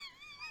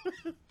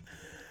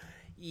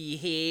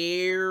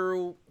Here,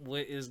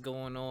 what is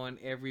going on,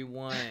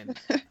 everyone?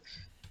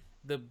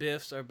 The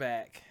Biffs are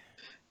back.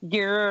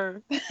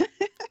 Girl.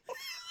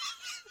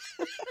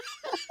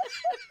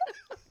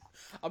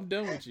 I'm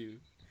done with you.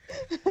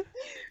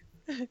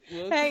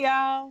 Well, Hey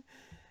y'all.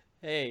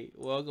 hey,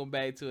 welcome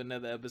back to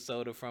another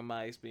episode of From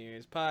My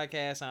Experience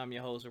podcast. I'm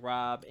your host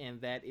Rob,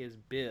 and that is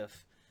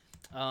Biff.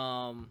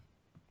 Um,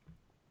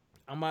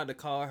 I'm about to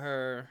call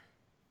her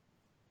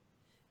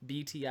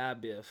BTI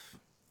Biff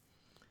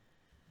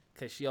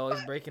because she always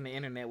breaking the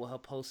internet with her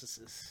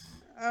posts.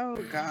 Oh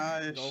Go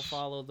gosh.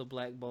 follow the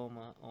Black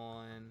Boma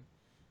on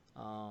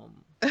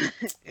um, Instagram.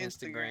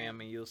 Instagram,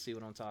 and you'll see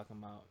what I'm talking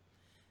about.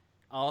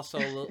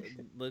 Also,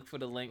 look for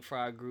the link for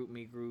our group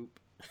me group,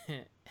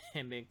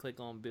 and then click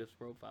on Biff's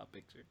profile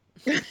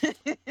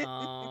picture.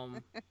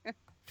 Um,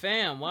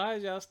 fam, why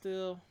is y'all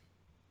still?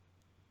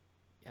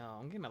 Yo,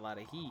 I'm getting a lot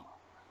of heat.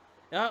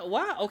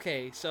 Why?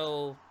 Okay,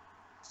 so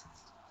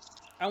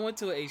I went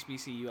to a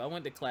HBCU. I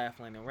went to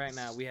Claflin, and right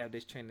now we have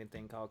this trending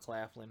thing called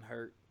Claflin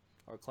Hurt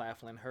or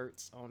Claflin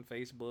Hurts on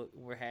Facebook.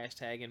 We're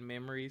hashtagging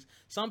memories.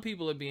 Some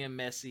people are being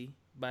messy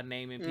by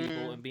naming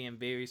people and being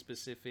very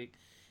specific.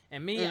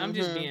 And me, I'm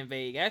just Mm-hmm. being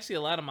vague. Actually,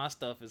 a lot of my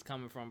stuff is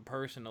coming from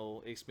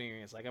personal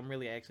experience. Like I'm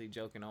really actually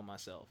joking on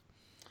myself.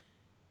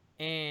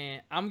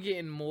 And I'm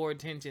getting more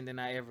attention than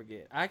I ever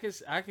get. I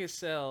could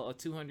sell a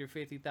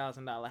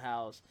 $250,000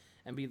 house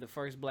and be the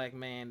first black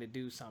man to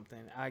do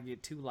something. I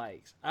get 2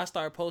 likes. I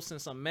start posting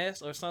some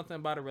mess or something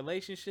about a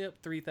relationship,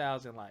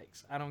 3,000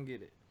 likes. I don't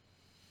get it.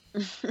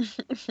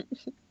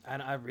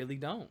 I really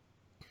don't.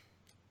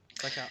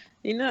 It's like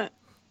you know,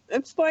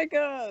 it's like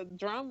a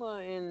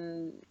drama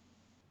in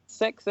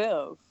sex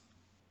sells.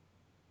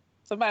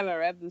 Somebody would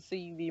rather see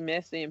you be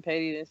messy and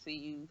petty than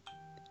see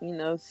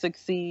you,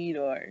 succeed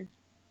or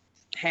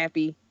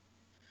happy.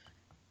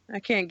 I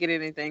can't get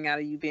anything out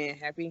of you being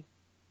happy.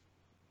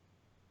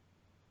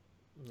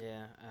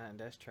 yeah,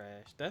 that's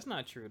trash. That's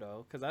not true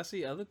though, because I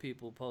see other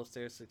people post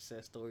their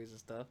success stories and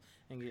stuff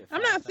and get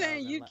I'm not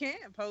saying 5,000 you likes.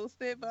 can't post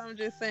it, but I'm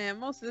just saying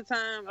most of the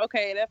time,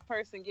 okay, that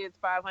person gets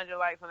 500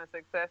 likes on a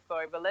success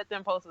story, but let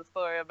them post a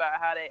story about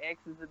how their ex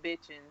is a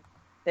bitch and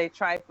they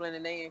trifling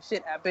and they ain't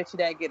shit. I bet you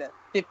that get a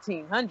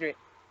 1,500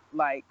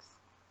 likes.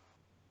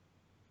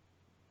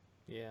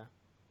 Yeah.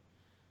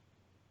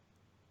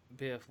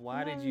 Biff,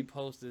 why did you No.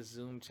 post this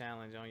Zoom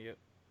challenge on your?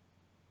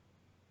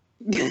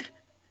 Because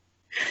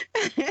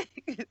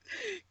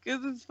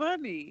it's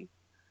funny.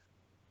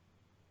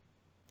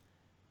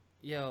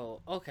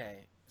 Yo,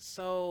 okay.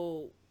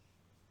 So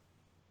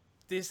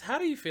this, how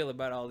do you feel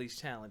about all these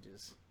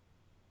challenges?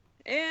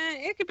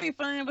 And it could be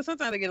fun, but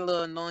sometimes it get a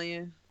little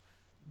annoying.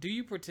 Do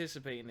you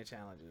participate in the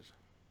challenges?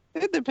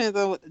 It depends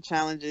on what the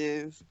challenge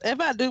is. If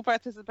I do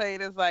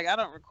participate, it's like I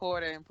don't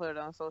record it and put it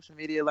on social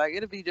media. Like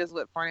it'll be just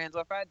with friends.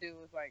 Or if I do,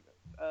 it's like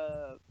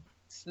a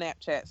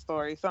Snapchat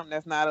story, something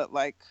that's not up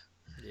like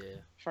Yeah.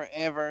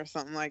 forever, or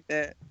something like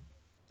that.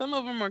 Some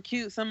of them are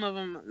cute. Some of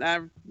them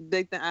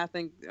I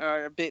think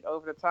are a bit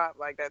over the top,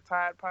 like that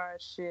Tide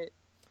Pod shit.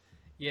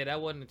 Yeah,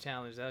 that wasn't a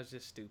challenge. That was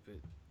just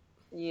stupid.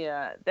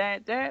 Yeah,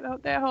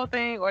 that whole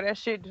thing or that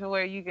shit to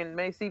where you can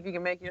see if you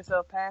can make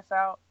yourself pass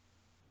out.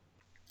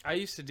 I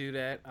used to do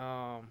that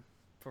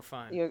for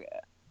fun. You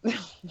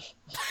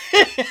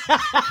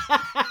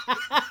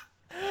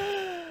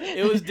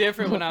It was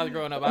different when I was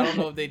growing up. I don't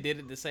know if they did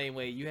it the same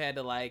way. You had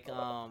to like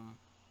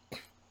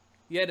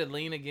you had to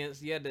lean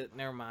against. You had to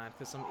never mind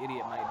because some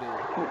idiot might do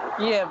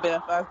it. Yeah,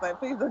 Beth. I was like,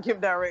 please don't give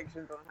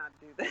directions on how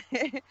to do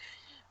that.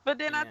 But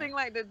then I Yeah. think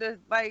like the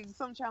like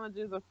some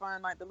challenges are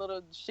fun, like the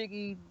little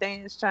shiggy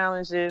dance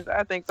challenges.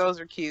 I think those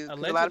are cute because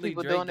a lot of Allegedly,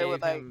 people Drake doing it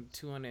with gave like, him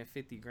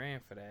 250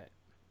 grand for that.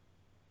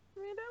 I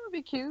mean, that would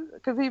be cute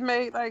because he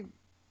made like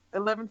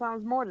 11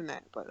 times more than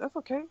that, but that's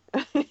okay.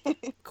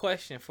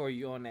 Question for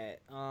you on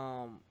that.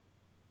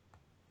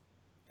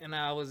 And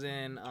I was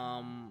in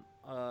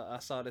I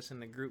saw this in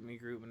the group me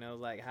group, and it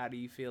was like, how do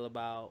you feel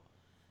about?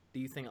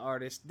 Do you think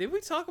artists? Did we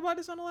talk about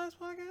this on the last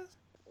podcast?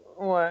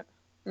 What?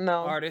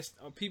 No, Artists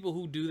or people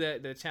who do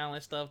that, the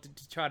challenge stuff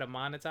to try to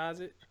monetize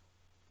it.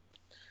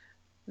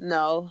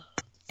 no.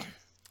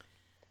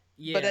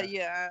 But Yeah,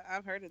 yeah,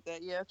 I've heard of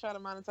that. Yeah, try to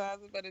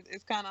monetize it, but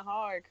it's kind of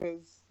hard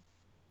because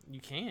you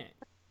can't.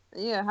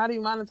 yeah, how do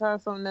you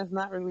monetize something that's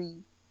not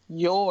really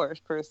yours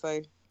per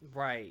se?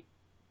 Right,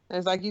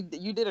 It's like you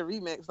did a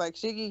remix. Like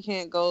Shiggy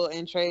can't go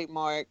and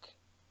trademark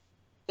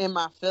 "In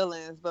My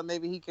Feelings," but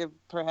maybe he could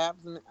perhaps.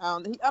 I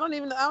don't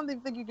even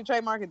think you could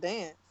trademark a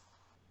dance.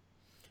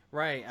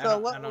 right.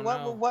 So I don't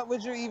know. what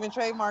would you even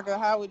trademark, or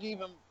how would you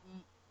even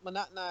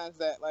monetize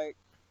that? Like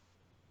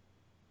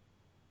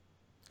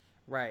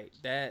Right.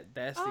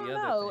 That's I the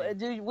don't other know.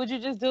 thing. Would you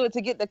just do it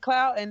to get the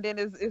clout, and then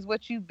is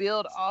what you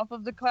build off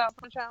of the clout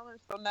from the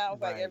challenge? So now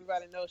it's like Right.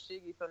 everybody knows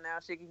Shiggy, so now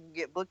Shiggy can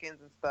get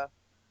bookings and stuff.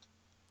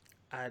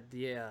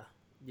 Yeah.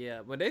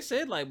 Yeah. But they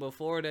said like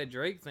before that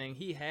Drake thing,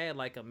 he had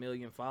like 1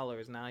 million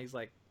followers. Now he's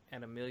like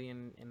at 1.5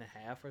 million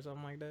or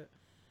something like that.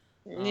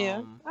 Yeah.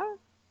 Um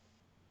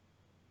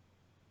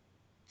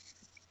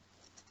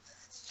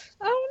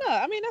I don't know.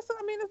 I mean,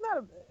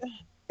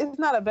 it's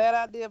not a bad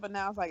idea, but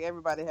now it's like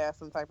everybody has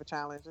some type of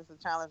challenge. It's a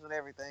challenge with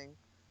everything.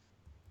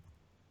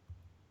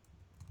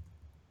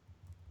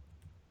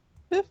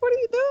 Biff, what are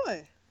you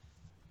doing?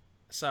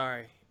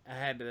 Sorry, I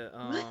had to.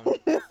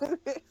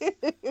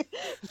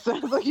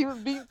 Sounds like you was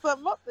beating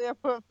something up there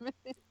for a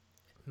minute.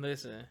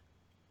 Listen.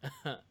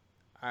 All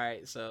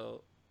right,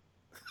 so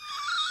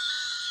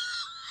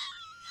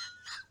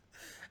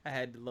I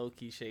had to low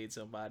key shade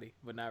somebody,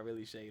 but not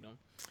really shade them.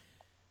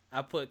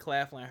 I put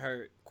Claflin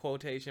hurt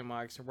quotation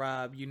marks.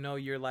 Rob, you know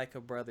you're like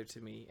a brother to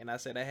me, and I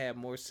said I had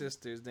more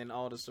sisters than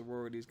all the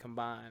sororities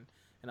combined,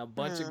 and a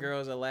bunch of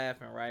girls are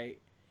laughing.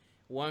 Right?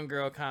 One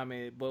girl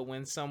commented, "But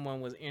when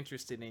someone was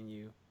interested in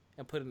you,"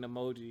 and put an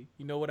emoji.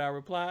 You know what I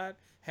replied?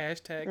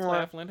 Hashtag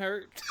Claflin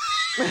hurt.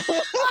 I'm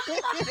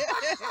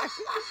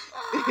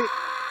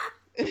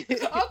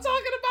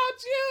talking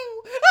about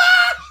you.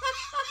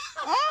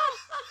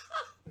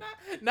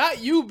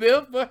 Not you,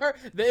 Biff, but her.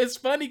 It's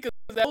funny because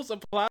that also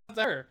applies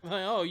to her.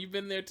 Like, oh, you've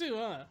been there too,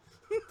 huh?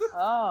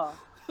 Oh.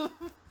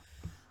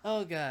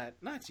 Oh, God.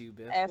 Not you,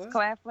 Biff. As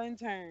Claflin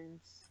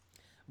turns.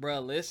 Bro,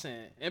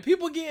 listen. And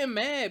people getting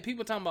mad.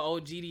 People talking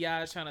about,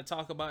 GDI is trying to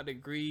talk about the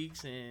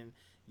Greeks and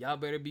y'all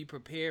better be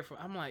prepared for.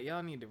 I'm like,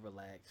 y'all need to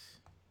relax.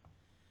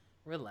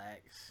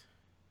 Relax.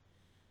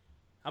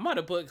 I might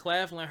have put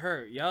Claflin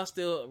hurt. Y'all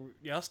still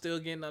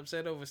getting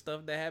upset over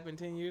stuff that happened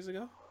 10 years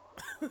ago?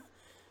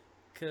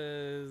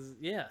 Cause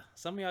yeah,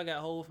 some of y'all got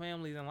whole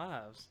families and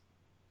lives.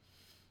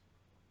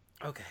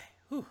 Okay.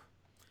 Whew.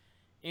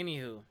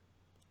 Anywho.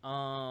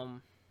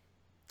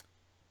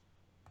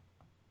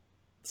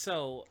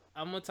 So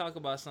I'm gonna talk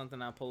about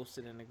something I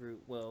posted in the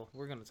group. Well,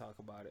 we're gonna talk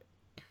about it.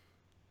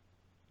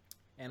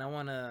 And I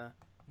wanna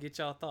get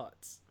y'all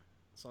thoughts.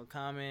 So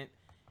comment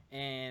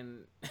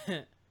and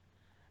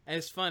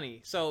it's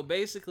funny. So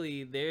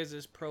basically, there's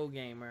this pro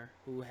gamer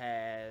who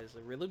has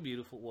a really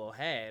beautiful,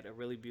 had a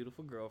really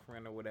beautiful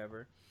girlfriend or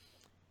whatever,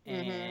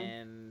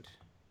 and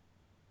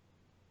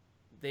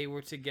they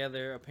were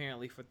together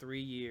apparently for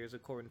 3 years,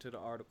 according to the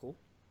article.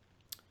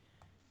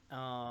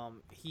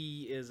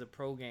 He is a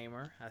pro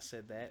gamer. I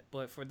said that,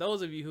 but for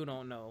those of you who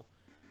don't know,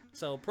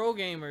 so pro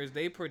gamers,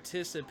 they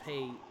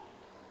participate,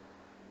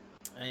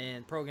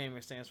 and pro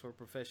gamer stands for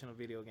professional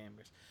video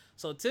gamers.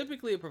 So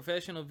typically, a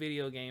professional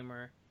video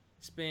gamer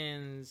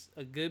spends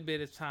a good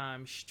bit of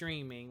time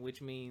streaming,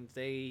 which means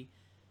they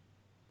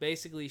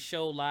basically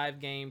show live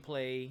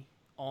gameplay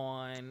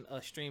on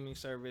a streaming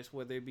service,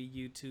 whether it be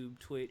YouTube,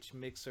 Twitch,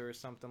 Mixer, or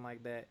something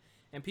like that,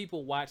 and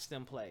people watch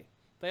them play.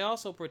 They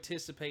also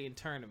participate in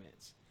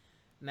tournaments.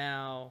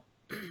 Now,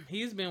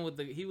 he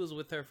was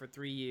with her for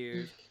 3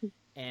 years,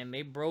 and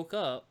they broke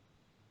up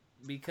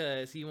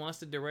because he wants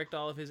to direct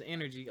all of his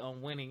energy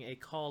on winning a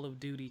Call of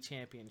Duty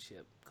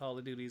championship. Call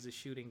of Duty is a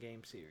shooting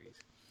game series.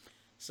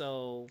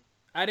 So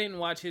I didn't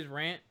watch his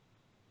rant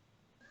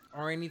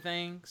or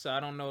anything, so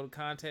I don't know the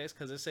context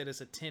because it said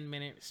it's a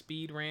 10-minute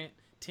speed rant.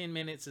 10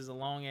 minutes is a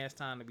long ass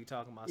time to be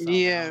talking about something.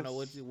 Yes. I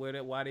don't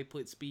know why they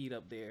put speed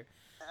up there.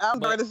 I was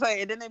about to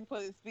say, and then they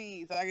put it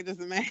speed, so I can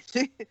just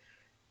imagine.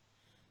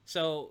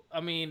 So,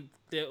 I mean,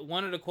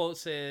 one of the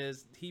quotes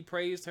says, he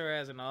praised her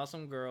as an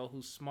awesome girl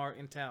who's smart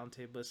and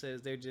talented, but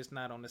says they're just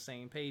not on the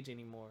same page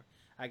anymore.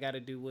 I got to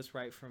do what's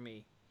right for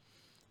me.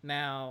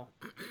 Now,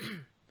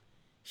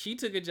 she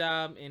took a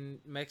job in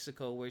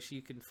Mexico where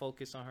she can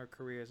focus on her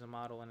career as a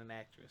model and an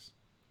actress.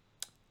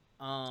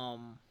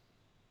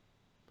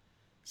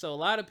 So a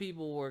lot of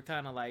people were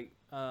kind of like,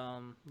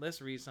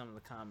 let's read some of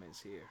the comments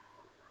here.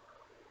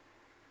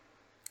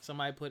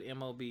 Somebody put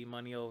MOB,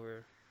 money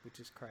over, which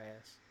is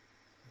crass.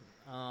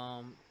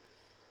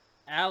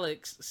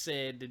 Alex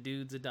said the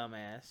dude's a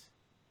dumbass.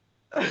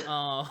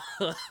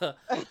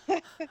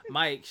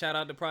 Mike, shout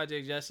out to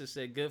Project Justice,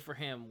 said good for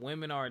him.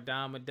 Women are a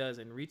dime a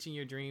dozen. Reaching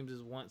your dreams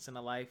is once in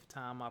a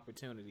lifetime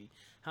opportunity.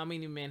 How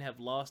many men have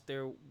lost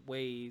their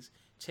ways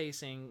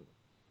chasing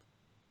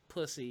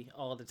pussy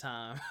all the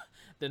time?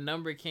 The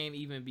number can't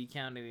even be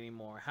counted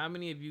anymore. How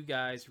many of you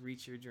guys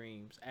reach your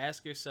dreams?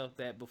 Ask yourself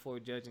that before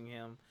judging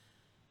him,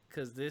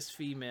 because this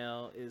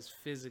female is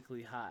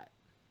physically hot.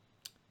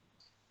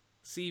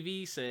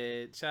 CV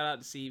said, shout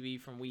out to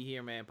CV from We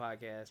Hear Man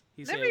podcast.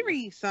 Let me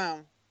read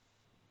some.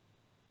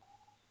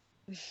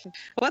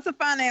 What's a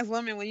finance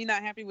woman when you're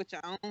not happy with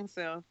your own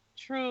self?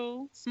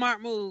 True.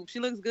 Smart move.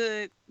 She looks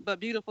good, but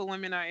beautiful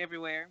women are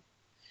everywhere.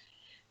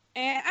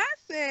 And I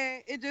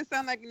said, it just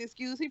sounded like an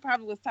excuse. He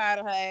probably was tired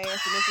of her ass,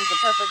 and this was the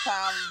perfect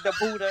time to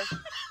boot her.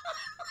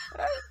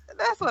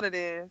 That's what it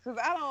is. Because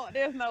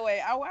there's no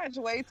way. I watch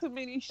way too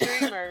many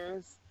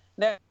streamers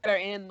that are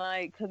in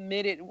like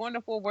committed,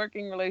 wonderful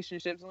working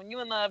relationships. When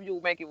you're in love,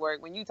 you'll make it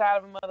work. When you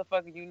tired of a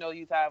motherfucker, you know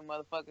you tired of a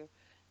motherfucker.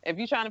 If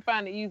you're trying to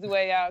find the easy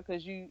way out,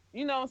 because you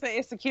know what I'm saying,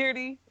 it's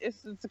security.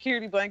 It's a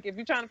security blanket. If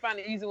you're trying to find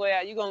the easy way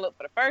out, you're gonna look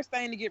for the first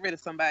thing to get rid of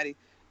somebody.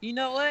 You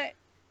know what?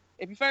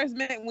 When you first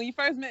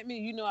met me,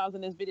 you know I was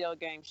in this video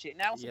game shit.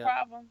 Now it's a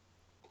problem.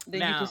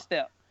 Then you can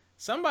step.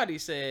 Somebody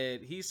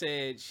said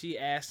she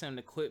asked him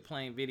to quit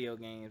playing video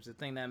games, the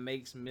thing that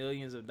makes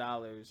millions of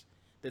dollars,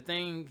 the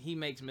thing he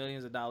makes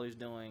millions of dollars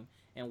doing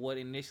and what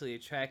initially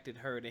attracted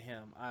her to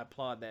him. I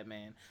applaud that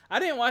man. I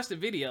didn't watch the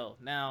video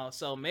now,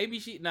 so maybe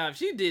if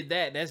she did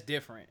that, that's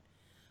different.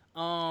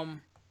 I'll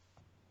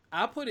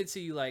put it to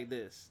you like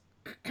this.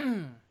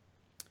 I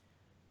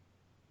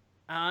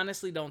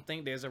honestly don't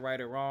think there's a right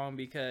or wrong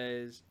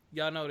because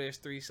y'all know there's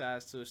three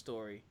sides to a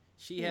story.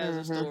 She has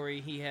a story,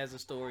 he has a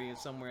story, and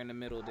somewhere in the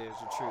middle there's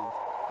the truth.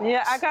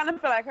 Yeah, I kind of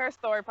feel like her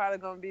story probably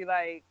gonna be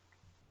like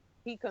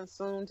he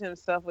consumed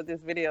himself with this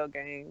video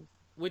game.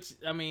 Which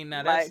I mean,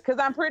 now that's because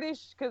I'm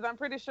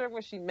pretty sure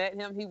when she met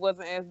him, he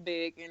wasn't as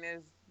big, and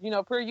as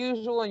per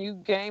usual, and you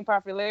gain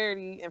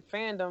popularity and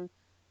fandom,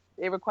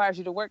 it requires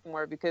you to work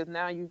more because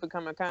now you've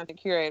become a content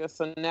curator.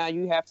 So now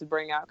you have to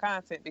bring out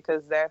content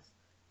because that's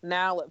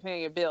now what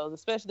paying your bills,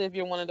 especially if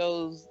you're one of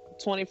those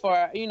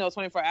 24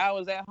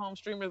 hours at home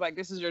streamers. Like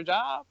this is your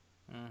job.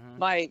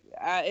 Like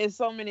it's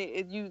so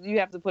many. You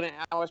have to put in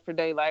hours per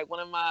day. Like one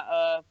of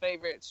my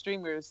favorite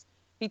streamers,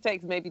 he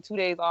takes maybe 2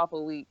 days off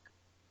a week.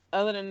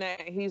 Other than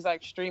that, he's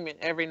like streaming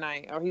every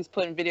night, or he's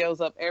putting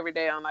videos up every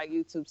day on like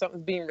YouTube.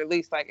 Something's being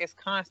released. Like it's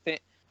constant.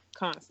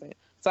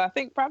 So I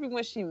think probably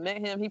when she met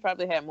him, he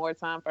probably had more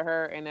time for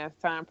her, and as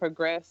time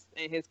progressed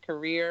and his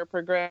career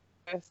progressed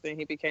and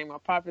he became more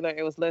popular,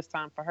 it was less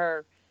time for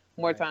her,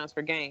 more times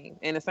for game.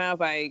 And it sounds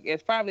like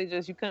it's probably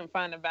just you couldn't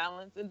find a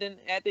balance. And then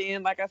at the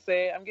end, like I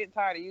said, I'm getting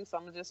tired of you, so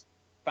I'm gonna just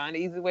find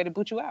an easy way to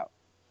boot you out.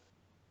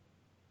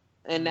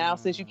 And now,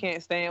 since you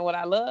can't stand what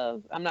I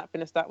love, I'm not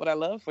gonna stop what I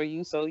love for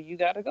you. So you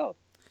gotta go.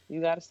 You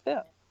gotta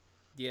step.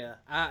 Yeah,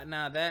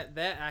 now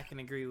that I can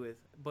agree with,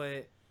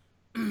 but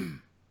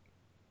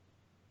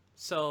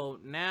so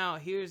now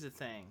here's the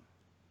thing,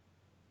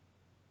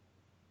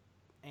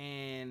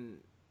 and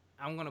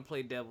I'm gonna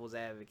play devil's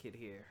advocate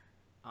here.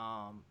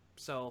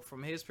 So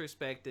from his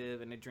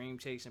perspective and the dream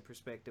chasing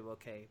perspective,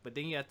 okay, but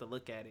then you have to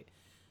look at it.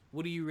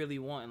 What do you really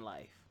want in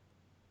life?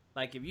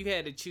 Like, if you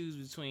had to choose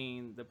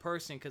between the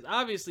person, because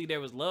obviously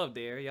there was love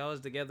there. Y'all was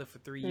together for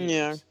 3 years.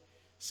 Yeah.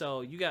 So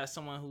you got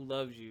someone who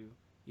loves you.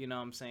 You know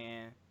what I'm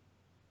saying?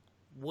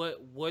 What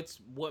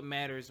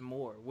matters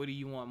more? What do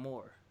you want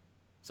more?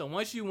 So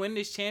once you win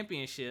this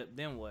championship,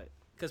 then what?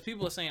 Because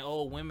people are saying,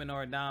 oh, women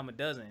are a dime a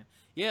dozen.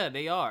 Yeah,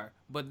 they are.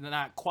 But they're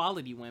not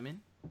quality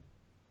women.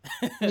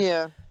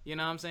 Yeah. You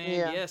know what I'm saying?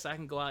 Yeah. Yes, I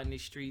can go out in the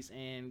streets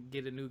and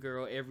get a new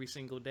girl every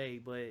single day,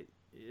 but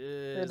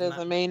it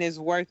doesn't mean it's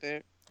worth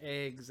it.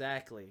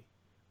 Exactly.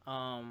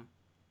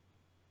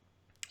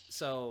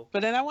 So.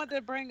 But then I want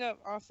to bring up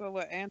also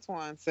what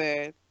Antoine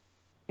said.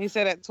 He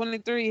said at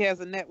 23 he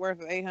has a net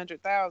worth of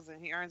 $800,000.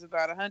 He earns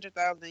about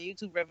 $100,000 in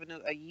YouTube revenue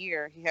a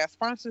year. He has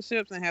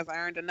sponsorships and has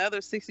earned another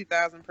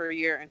 $60,000 per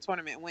year in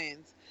tournament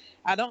wins.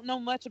 I don't know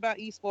much about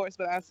esports,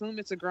 but I assume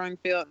it's a growing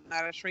field,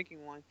 not a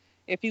shrinking one.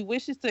 If he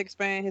wishes to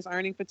expand his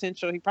earning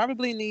potential, he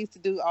probably needs to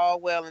do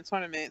all well in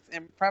tournaments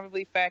and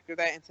probably factor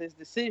that into his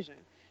decision.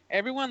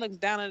 Everyone looks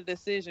down on the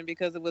decision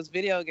because it was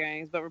video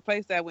games, but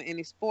replace that with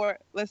any sport.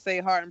 Let's say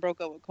Harden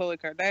broke up with Khloe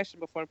Kardashian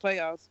before the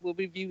playoffs. Will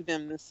we view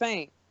them the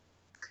same?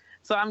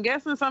 So I'm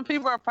guessing some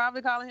people are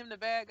probably calling him the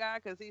bad guy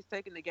because he's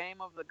taking the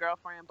game over the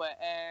girlfriend. But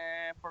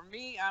for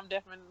me, I'm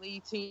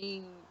definitely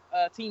team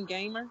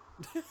gamer.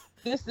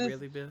 This is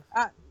really Bill?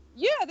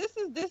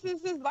 This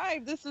is his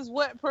life. This is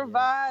what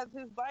provides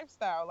his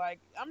lifestyle. Like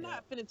I'm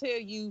not gonna tell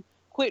you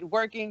quit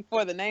working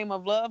for the name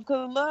of love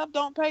because love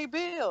don't pay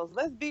bills.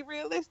 Let's be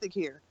realistic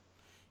here.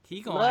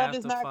 He gonna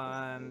have to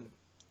find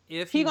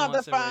if he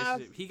wants a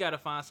relationship. He got to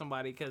find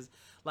somebody because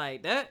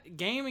like that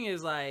gaming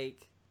is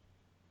like.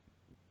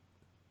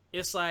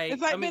 It's like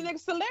being a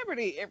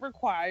celebrity. It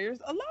requires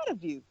a lot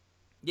of you.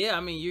 Yeah, I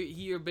mean,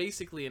 you're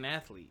basically an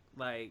athlete.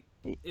 Like,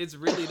 it's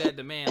really that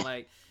demand.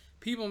 Like,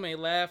 people may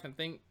laugh and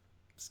think,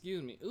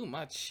 excuse me, ooh,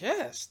 my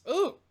chest.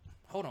 Ooh,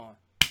 hold on.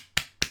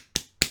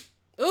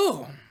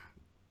 Ooh,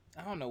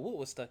 I don't know what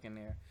was stuck in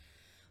there.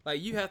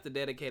 Like, you have to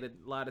dedicate a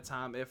lot of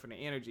time, effort, and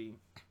energy.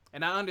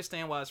 And I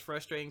understand why it's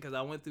frustrating because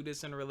I went through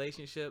this in a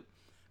relationship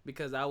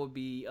because I would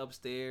be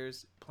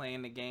upstairs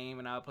playing the game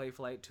and I would play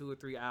for like 2 or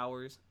 3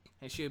 hours.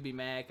 And she'd be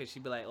mad because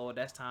she'd be like, oh,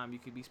 that's time you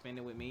could be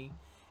spending with me.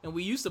 And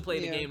we used to play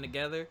the game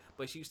together,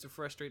 but she used to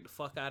frustrate the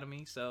fuck out of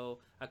me. So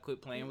I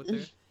quit playing with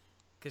her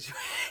because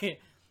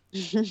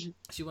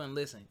she wouldn't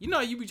listen. You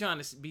know, you be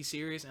trying to be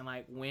serious and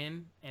like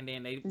win, and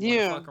then they want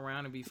to fuck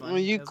around and be funny.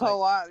 When you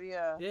co-op,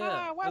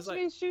 watch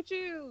me shoot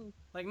you.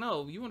 Like,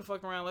 no, you want to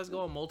fuck around? Let's go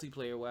on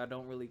multiplayer where I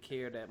don't really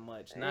care that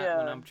much. Not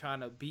when I'm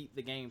trying to beat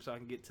the game so I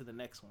can get to the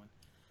next one.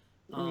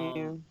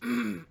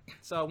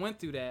 So I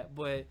went through that,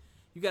 but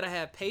you got to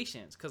have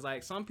patience because,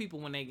 like, some people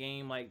when they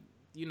game, like,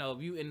 you know,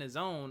 if you in the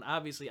zone,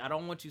 obviously, I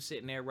don't want you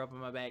sitting there rubbing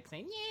my back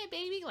saying, yeah,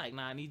 baby. Like,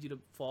 nah, I need you to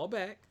fall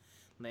back.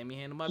 Let me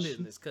handle my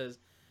business.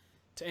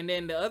 And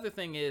then the other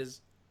thing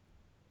is,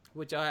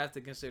 which y'all have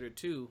to consider,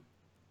 too,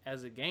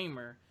 as a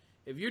gamer,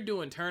 if you're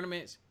doing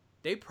tournaments,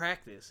 they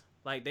practice.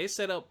 Like, they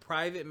set up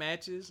private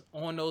matches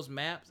on those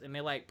maps, and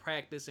they, like,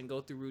 practice and go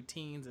through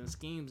routines and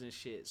schemes and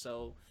shit.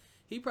 So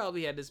he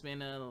probably had to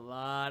spend a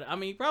lot. I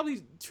mean, he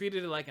probably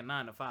treated it like a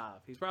 9 to 5.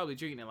 He's probably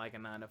treating it like a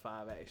 9 to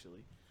 5,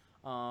 actually.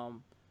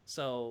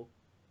 So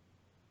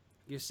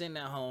You're sitting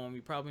at home.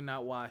 You're probably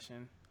not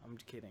washing. I'm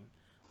just kidding.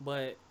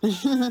 But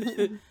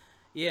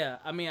yeah,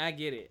 I mean, I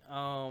get it.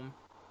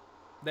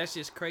 That's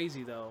just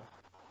crazy though.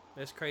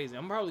 That's crazy.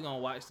 I'm probably gonna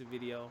watch the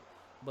video,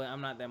 but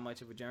I'm not that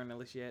much of a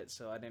journalist yet,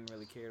 so I didn't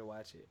really care to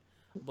watch it.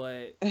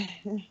 But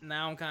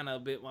now I'm a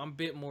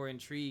bit more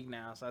intrigued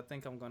now, so I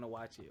think I'm gonna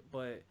watch it.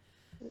 But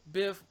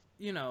Biff,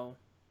 I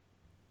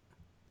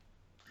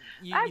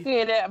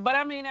get it, but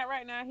I mean that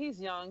right now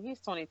he's young. He's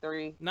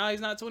 23. no, he's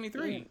not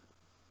 23. Yeah.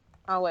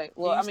 Oh wait,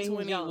 well He's I mean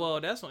 20. he's young.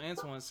 Well, that's what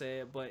Antoine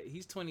said, but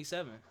he's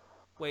 27.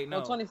 Wait, Oh,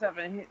 no,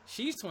 27.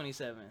 she's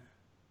 27.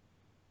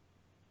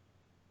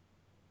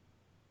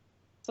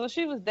 So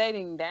she was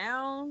dating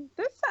down.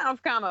 This sounds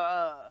kind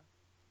of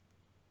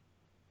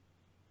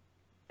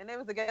and they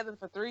was together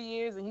for 3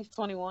 years, and he's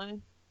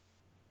 21.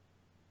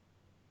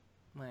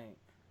 Wait,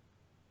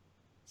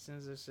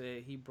 Censor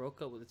said he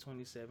broke up with a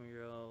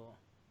 27-year-old.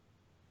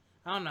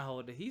 I don't know how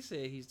old he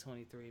said he's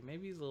 23.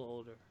 Maybe he's a little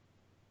older.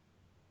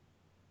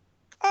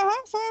 I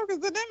hope so,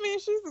 because that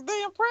means she's a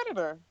damn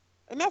predator,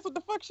 and that's what the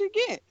fuck she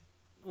get.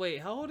 Wait,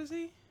 how old is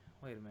he?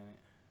 Wait a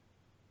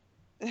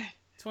minute.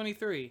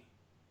 23.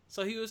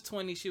 So he was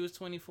 20, she was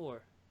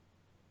 24.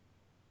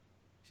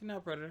 She's not a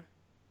predator.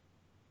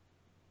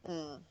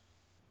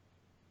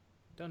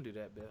 Don't do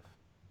that, Biff.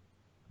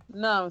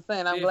 No, I'm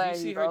saying I'm Biff, glad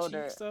you see he's her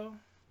older. cheeks, though?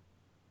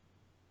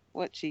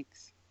 What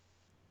cheeks?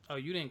 Oh,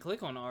 you didn't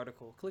click on the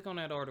article. Click on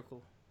that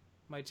article.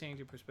 Might change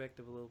your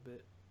perspective a little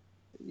bit.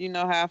 You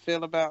know how I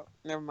feel about.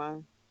 Never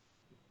mind.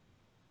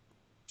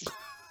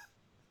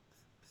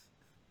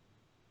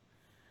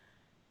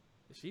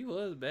 She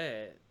was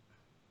bad.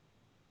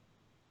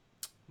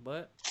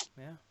 But,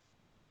 yeah.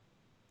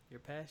 Your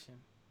passion.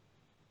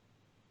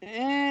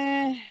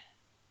 I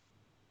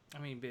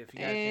mean, Biff, you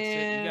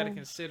gotta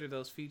consider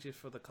those features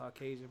for the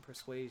Caucasian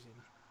persuasion.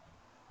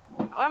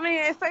 I mean,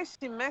 it says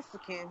she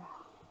Mexican.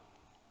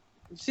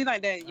 She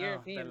like that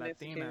European the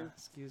Latina, Mexican.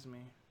 excuse me.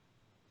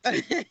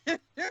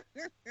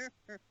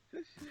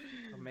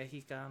 Or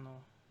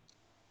Mexicano.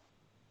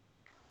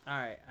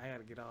 Alright, I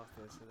gotta get off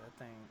this that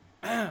thing.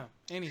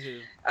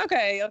 Anywho.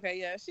 Okay,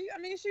 yeah.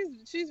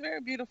 She's very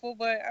beautiful,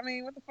 but I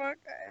mean, what the fuck?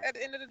 At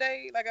the end of the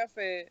day, like I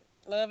said,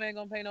 love ain't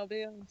gonna pay no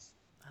bills.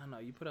 I don't know.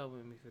 You put up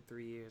with me for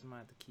 3 years. I might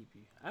have to keep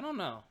you. I don't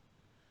know.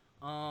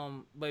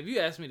 But if you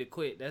ask me to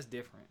quit, that's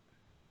different.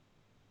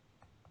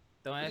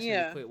 Don't ask me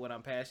to quit what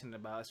I'm passionate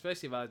about,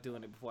 especially if I was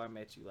doing it before I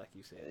met you, like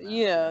you said.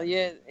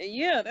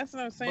 Yeah. That's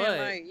what I'm saying. But,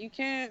 like you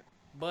can't.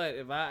 But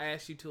if I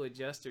ask you to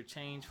adjust or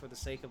change for the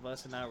sake of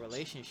us in our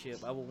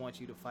relationship, I would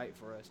want you to fight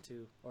for us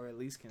too, or at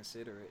least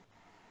consider it.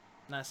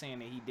 I'm not saying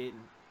that he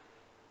didn't.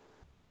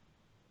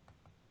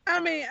 I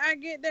mean, I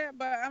get that,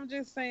 but I'm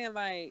just saying,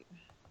 like,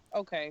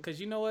 okay.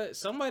 Because you know what?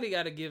 Somebody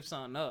got to give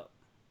something up.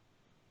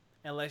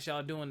 Unless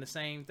y'all doing the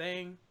same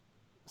thing,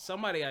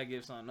 somebody got to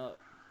give something up.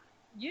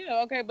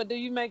 Yeah, okay, but do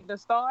you make the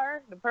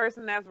star, the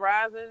person that's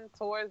rising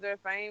towards their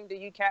fame, do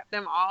you cap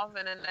them off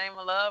in the name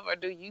of love, or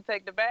do you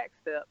take the back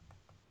step?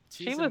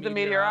 She was the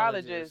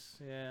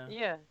meteorologist. Yeah.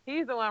 Yeah,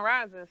 he's the one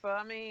rising. So,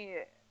 I mean,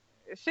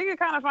 she could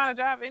kind of find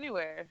a job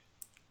anywhere.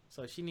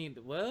 So she need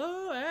and she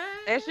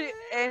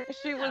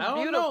was I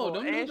don't beautiful.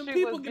 know. Them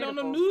people get on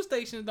them news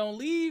stations don't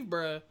leave,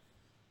 bruh.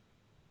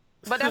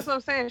 But that's what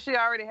I'm saying. She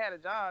already had a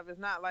job. It's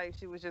not like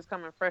she was just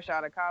coming fresh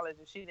out of college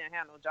and she didn't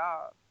have no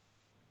job.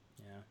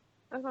 Yeah.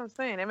 That's what I'm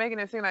saying. They're making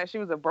it seem like she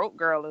was a broke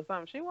girl or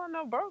something. She wasn't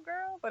no broke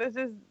girl. But it's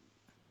just,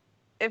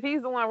 if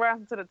he's the one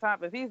rising to the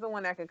top, if he's the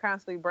one that can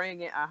constantly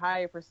bring in a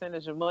higher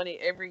percentage of money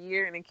every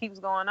year and it keeps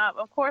going up,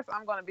 of course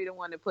I'm going to be the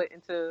one to put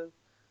into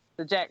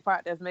the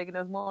jackpot that's making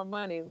us more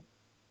money.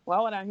 Why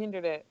would I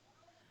hinder that?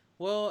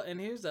 Well, and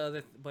here's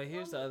the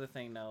other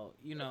thing though.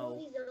 You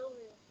know,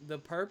 the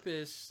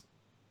purpose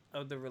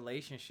of the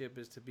relationship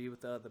is to be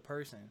with the other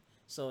person.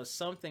 So if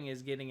something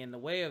is getting in the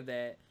way of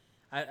that,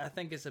 I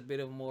think it's a bit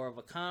of more of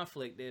a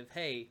conflict. If,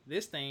 hey,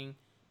 this thing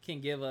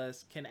can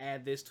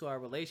add this to our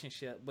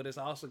relationship, but it's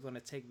also going to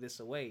take this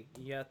away.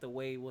 You have to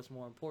weigh what's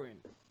more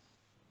important.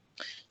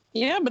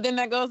 Yeah, but then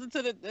that goes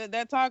into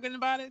that talking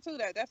about it too.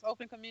 That's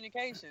open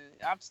communication.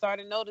 I've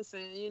started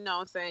noticing, you know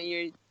what I'm saying,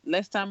 you're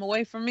less time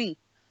away from me.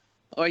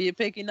 Or you're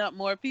picking up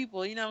more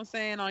people, you know what I'm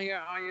saying, on your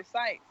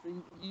sites.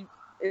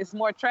 It's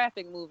more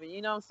traffic moving,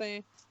 you know what I'm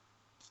saying?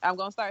 I'm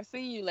going to start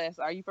seeing you less.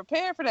 Are you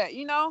prepared for that,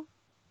 you know?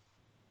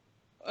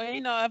 Or,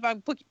 you know, if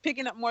I'm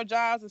picking up more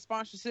jobs and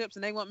sponsorships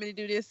and they want me to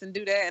do this and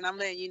do that, and I'm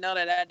letting you know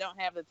that I don't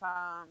have the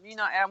time, you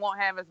know, I won't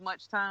have as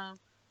much time.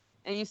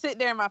 And you sit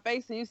there in my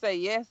face and you say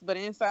yes, but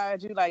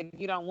inside you, like,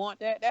 you don't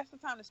want that. That's the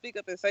time to speak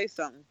up and say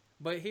something.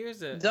 But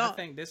I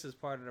think this is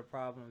part of the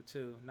problem,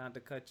 too, not to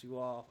cut you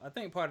off. I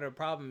think part of the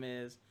problem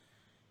is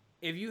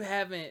if you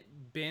haven't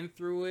been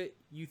through it,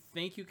 you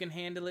think you can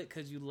handle it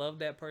because you love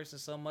that person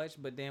so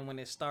much. But then when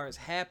it starts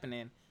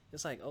happening,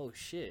 it's like, oh,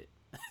 shit.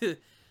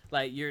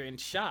 Like, you're in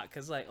shock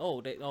because, like,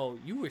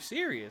 you were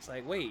serious.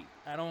 Like, wait,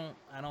 I don't,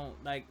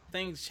 like,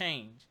 things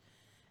change.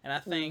 And I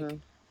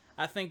think...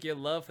 I think your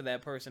love for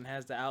that person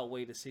has to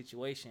outweigh the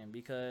situation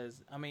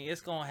because I mean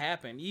it's gonna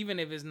happen even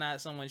if it's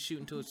not someone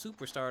shooting to a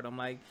superstardom.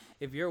 Like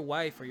if your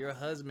wife or your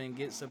husband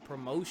gets a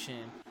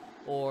promotion,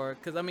 or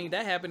because I mean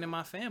that happened in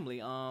my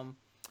family.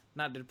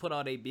 Not to put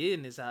all their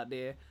business out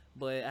there,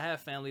 but I have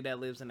family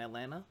that lives in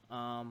Atlanta.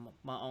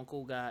 My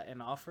uncle got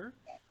an offer,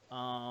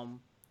 and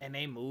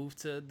they moved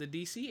to the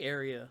DC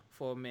area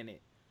for a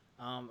minute.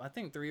 I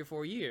think 3 or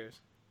 4 years.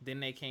 Then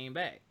they came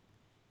back.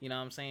 You know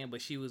what I'm saying?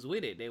 But she was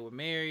with it. They were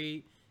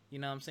married, you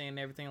know what I'm saying,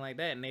 everything like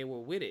that, and they were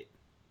with it.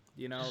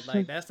 You know,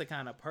 like that's the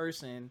kind of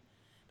person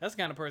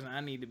I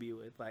need to be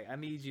with. Like I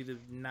need you to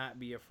not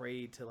be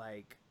afraid to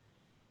like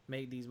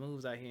make these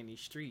moves out here in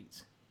these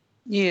streets.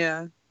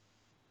 Yeah.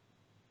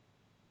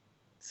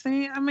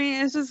 See, I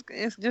mean, it's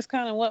just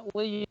kind of what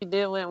will you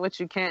deal with and what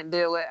you can't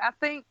deal with. I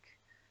think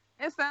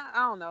it's not.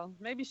 I don't know.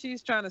 Maybe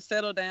she's trying to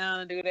settle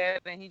down and do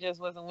that, and he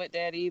just wasn't with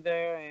that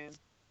either. And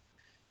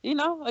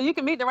or you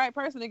can meet the right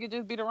person. It could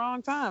just be the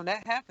wrong time.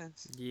 That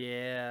happens.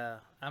 Yeah,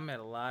 I met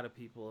a lot of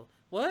people.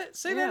 What?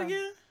 Say that Yeah.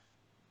 again?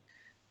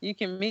 You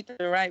can meet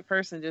the right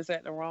person just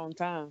at the wrong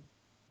time.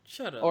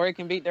 Shut Or up. it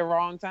can be the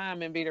wrong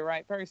time and be the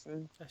right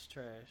person. That's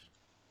trash.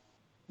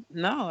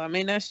 No, I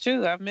mean that's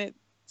true. I've met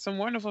some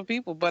wonderful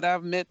people, but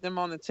I've met them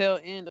on the tail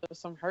end of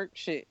some hurt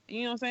shit.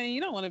 You know what I'm saying? You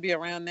don't want to be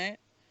around that.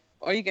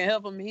 Or you can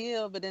help them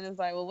heal, but then it's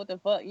like, well, what the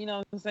fuck? You know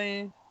what I'm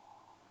saying?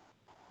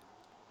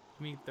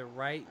 Meet the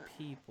right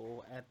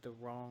people at the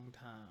wrong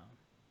time.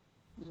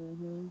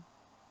 Hmm.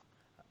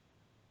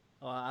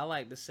 Or I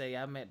like to say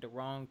I met the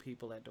wrong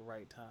people at the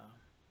right time.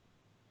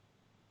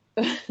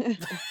 Shit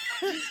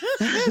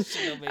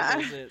don't make no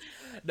I, sense.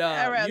 I'd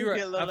No, rather you're. be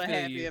a I little feel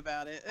happy you.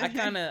 about it. I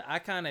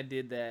kind of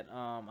did that.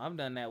 I've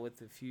done that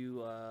with a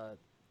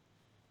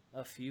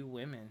few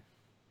women,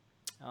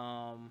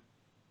 um,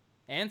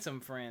 and some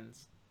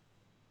friends.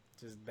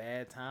 Just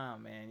bad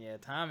time, man. Yeah,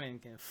 timing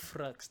can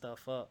fuck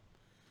stuff up.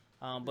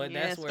 But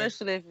Yeah, that's where.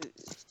 especially if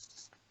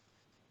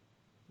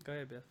Go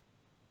ahead, Biff.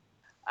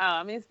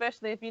 I mean,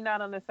 especially if you're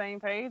not on the same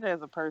page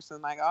as a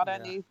person. Like all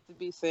that Yeah. needs to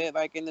be said,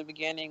 like in the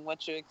beginning,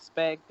 what you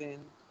expect, and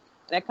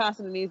that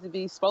constantly needs to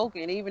be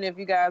spoken. Even if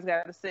you guys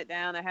got to sit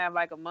down and have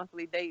like a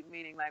monthly date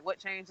meeting, like what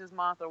changed this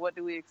month or what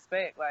do we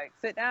expect? Like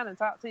sit down and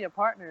talk to your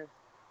partner.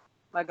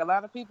 Like a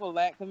lot of people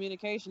lack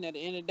communication. At the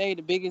end of the day,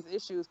 the biggest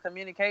issue is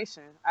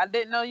communication. I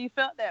didn't know you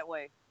felt that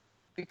way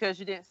because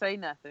you didn't say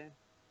nothing.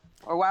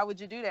 Or why would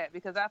you do that?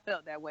 Because I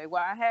felt that way.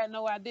 Well, I had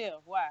no idea.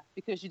 Why?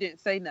 Because you didn't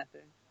say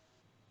nothing.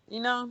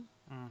 You know?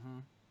 Mm-hmm.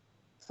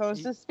 So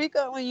it's just speak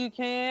up when you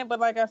can. But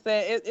like I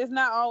said, it's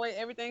not always,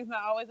 everything's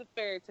not always a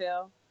fairy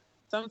tale.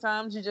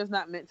 Sometimes you're just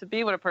not meant to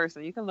be with a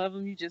person. You can love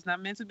them, you're just not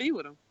meant to be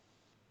with them.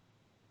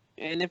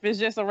 And if it's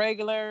just a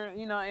regular,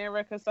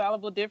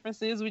 irreconcilable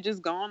differences, we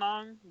just going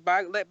on,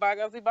 let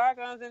bygones be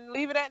bygones and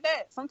leave it at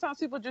that. Sometimes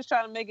people just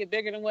try to make it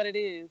bigger than what it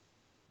is.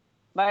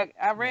 Like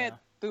I read Yeah.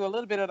 through a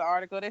little bit of the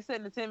article, they said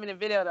in the 10-minute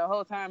video the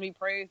whole time he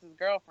praised his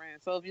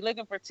girlfriend. So if you're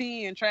looking for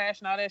tea and trash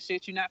and all that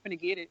shit, you're not gonna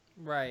get it.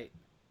 Right.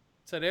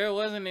 So there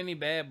wasn't any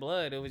bad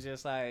blood. It was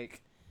just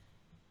like,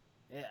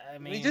 I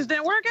It mean, just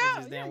didn't work it out.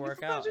 just Yeah, didn't you work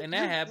sometimes out, and that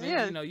just happens.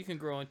 yeah. You know, you can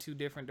grow in two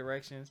different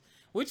directions,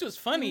 which was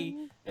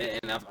funny. Mhm.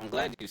 And I'm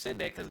glad you said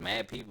that because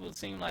mad people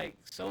seem like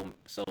so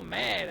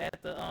mad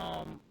at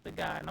the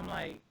guy, and I'm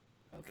like,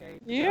 okay,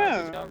 did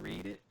Yeah. y'all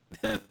read it?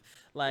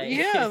 Like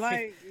Yeah,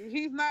 like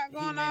he's not he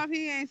going made. off.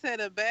 He ain't said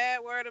a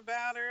bad word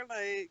about her.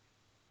 Like,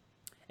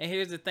 And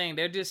here's the thing: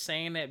 they're just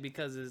saying that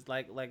because it's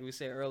like we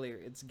said earlier,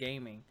 it's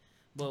gaming.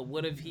 But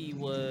what if he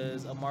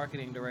was a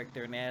marketing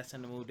director and asked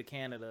him to move to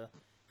Canada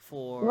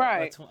for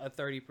right, a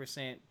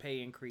 30%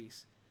 pay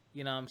increase?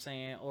 You know what I'm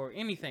saying, or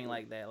anything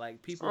like that.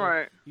 Like people,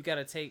 right. you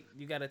gotta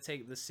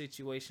take the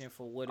situation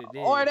for what it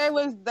Or is.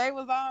 they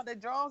was all the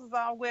draws was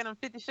all wearing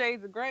 50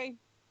 Shades of Grey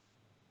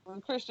when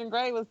Christian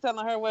Grey was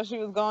telling her what she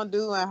was gonna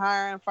do and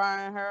hiring,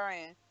 firing her,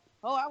 and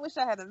oh, I wish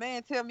I had a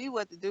man tell me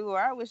what to do, or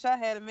I wish I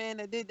had a man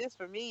that did this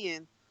for me,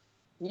 and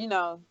you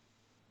know,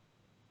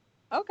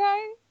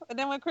 okay. And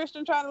then when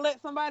Christian tried to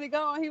let somebody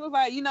go, he was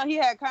like, he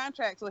had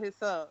contracts with his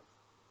subs.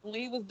 When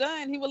he was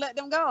done, he would let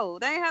them go.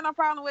 They ain't had no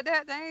problem with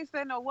that. They ain't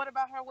said no. What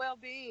about her well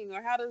being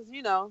or how does It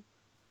ain't no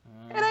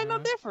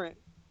Hmm. different.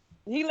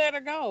 He let her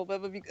go,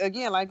 but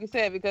again, like you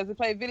said, because he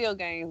played video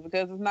games,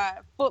 because it's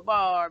not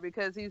football, or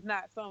because he's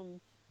not some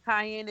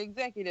high-end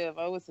executive.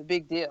 Oh, it's a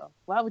big deal.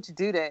 Why would you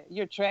do that?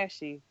 You're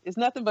trashy. It's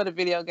nothing but a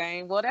video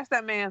game. Well, that's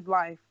that man's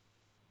life.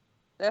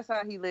 That's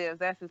how he lives.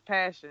 That's his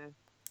passion.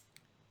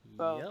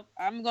 So Yep.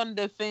 I'm gonna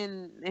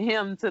defend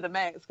him to the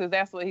max because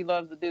that's what he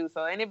loves to do.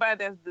 So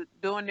anybody that's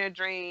doing their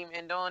dream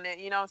and doing it,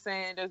 what I'm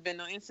saying? There's been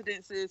no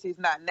incidences. He's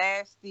not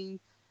nasty.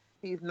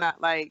 He's not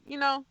like.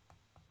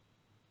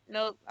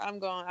 Nope, I'm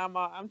going.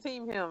 I'm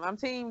team him. I'm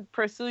team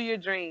pursue your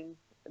dream.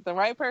 If the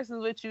right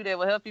person's with you, they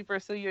will help you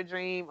pursue your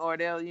dream, or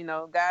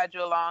they'll guide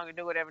you along and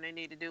do whatever they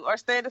need to do, or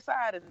stand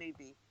aside if need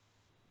be.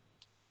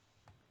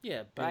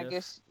 Yeah, But I Biff.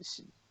 guess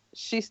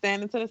she's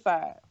standing to the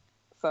side.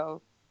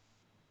 So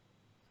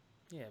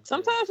Yeah,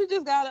 sometimes Biff. you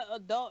just gotta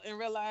adult and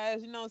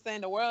realize, what I'm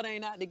saying, the world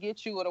ain't out to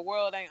get you, or the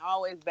world ain't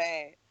always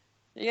bad.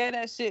 Yeah,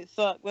 that shit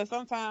sucks, but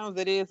sometimes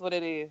it is what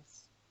it is.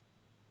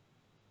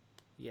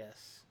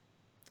 Yes.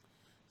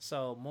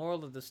 So,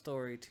 moral of the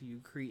story to you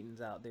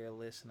cretins out there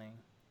listening: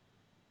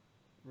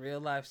 real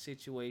life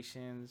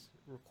situations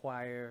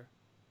require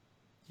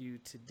you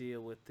to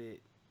deal with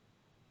it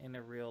in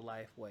a real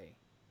life way.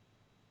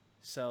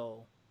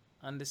 So,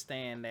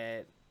 understand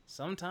that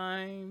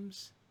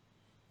sometimes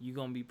you're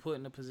going to be put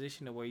in a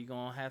position where you're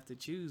going to have to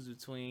choose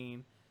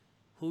between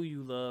who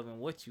you love and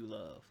what you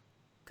love.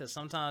 Because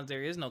sometimes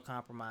there is no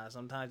compromise.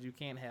 Sometimes you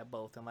can't have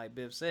both. And like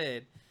Biff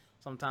said,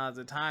 sometimes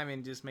the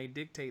timing just may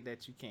dictate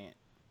that you can't.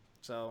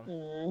 So,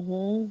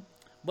 Mm-hmm.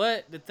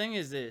 but the thing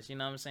is this, you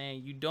know what I'm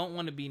saying? You don't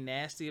want to be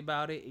nasty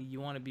about it.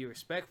 You want to be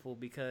respectful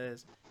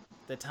because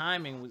the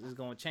timing is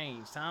going to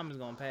change. Time is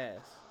going to pass.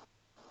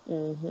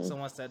 Mm-hmm. So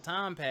once that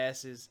time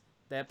passes,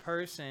 that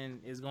person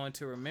is going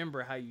to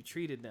remember how you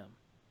treated them.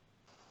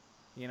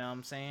 You know what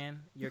I'm saying?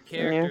 Your Yeah.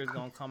 character is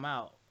going to come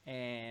out.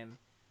 And,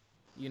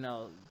 you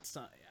know,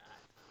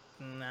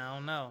 I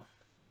don't know.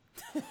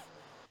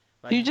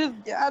 Like,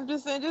 I'm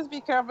just saying, just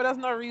be careful. There's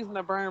no reason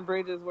to burn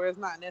bridges where it's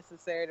not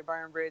necessary to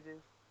burn bridges.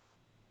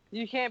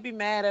 You can't be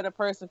mad at a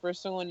person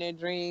pursuing their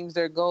dreams,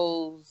 their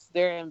goals,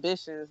 their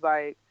ambitions.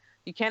 Like,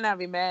 you cannot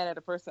be mad at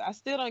a person. I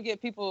still don't get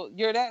people.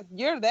 You're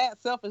that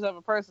selfish of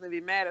a person to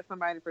be mad at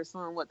somebody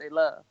pursuing what they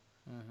love.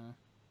 mm-hmm.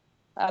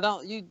 I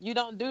don't. You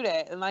don't do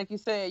that. And like you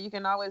said, you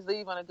can always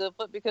leave on a good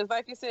foot because,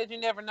 like you said, you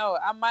never know.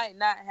 I might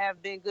not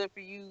have been good for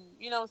you.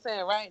 You know what I'm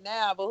saying right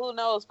now, but who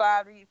knows?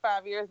 5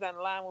 years down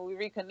the line when we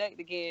reconnect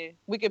again,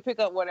 we can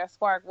pick up where that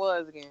spark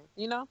was again.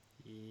 You know.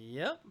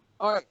 Yep.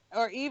 Or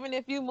even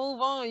if you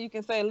move on, you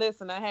can say,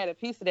 "Listen, I had a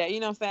piece of that." You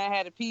know what I'm saying? I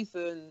had a piece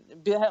of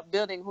help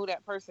building who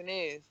that person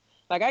is.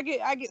 Like I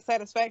get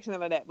satisfaction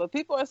out of that. But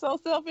people are so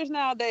selfish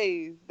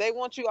nowadays. They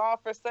want you all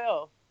for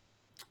self,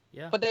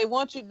 Yeah. but they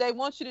want you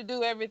to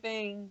do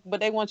everything, but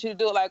they want you to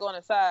do it like on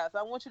the side. So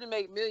I want you to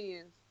make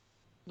millions,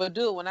 but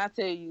do it when I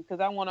tell you because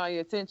I want all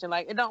your attention.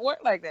 Like it don't work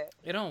like that.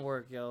 It don't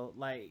work, yo.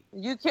 Like,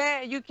 You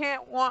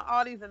can't want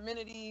all these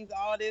amenities,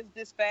 all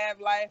this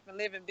fab life and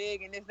living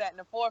big and this, that, and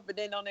the fourth, but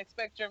then don't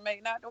expect your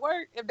mate not to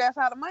work if that's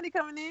how the money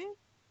coming in.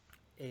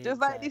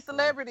 Just like these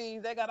exactly.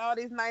 celebrities, they got all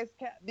these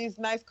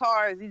nice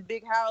cars, these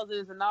big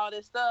houses, and all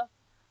this stuff.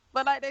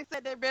 But like they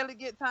said, they barely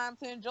get time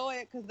to enjoy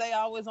it because they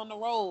always on the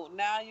road.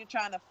 Now you're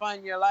trying to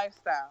fund your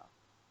lifestyle.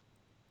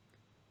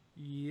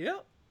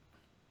 Yep.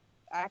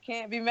 I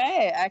can't be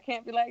mad. I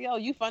can't be like, yo,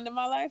 you funded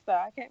my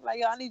lifestyle. I can't be like,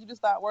 yo, I need you to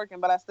start working,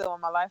 but I still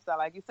want my lifestyle.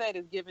 Like you said,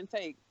 it's give and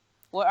take.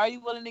 What are you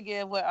willing to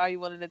give? What are you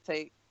willing to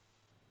take?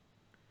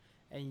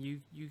 And you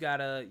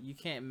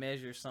can't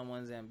measure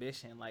someone's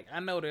ambition. Like, I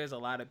know there's a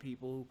lot of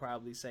people who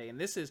probably say, and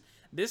this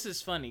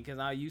is funny because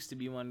I used to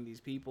be one of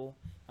these people.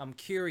 I'm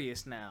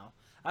curious now.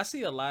 I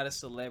see a lot of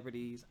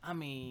celebrities. I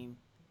mean,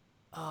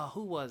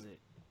 who was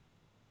it?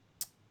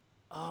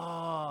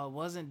 Oh, it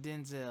wasn't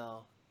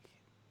Denzel.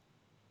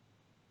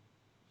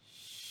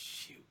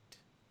 Shoot,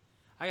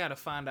 I gotta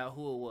find out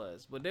who it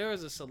was. But there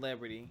was a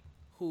celebrity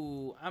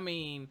who, I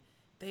mean,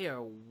 they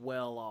are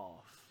well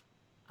off.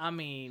 I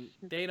mean,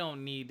 they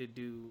don't need to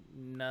do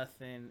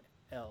nothing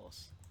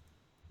else.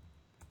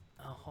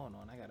 Oh, hold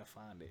on, I gotta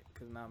find it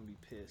because now I'm gonna be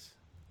pissed.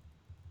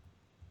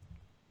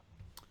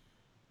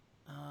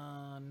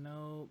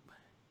 Nope.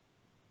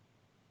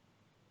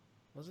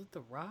 Was it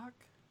The Rock?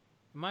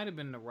 It might have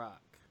been The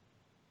Rock.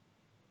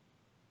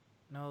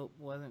 Nope,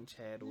 wasn't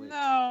No, Chadwick.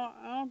 I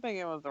don't think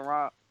it was The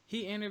Rock.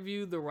 He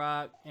interviewed The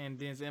Rock and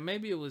Denzel.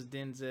 Maybe it was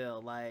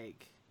Denzel.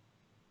 Like,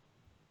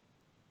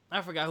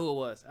 I forgot who it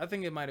was. I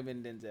think it might have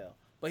been Denzel.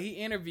 But he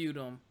interviewed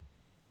him,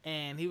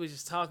 and he was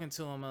just talking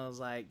to him. I was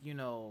like,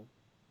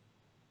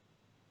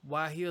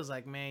 why? He was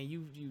like, man,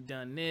 you've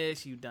done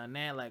this, you've done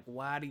that. Like,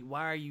 why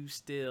are you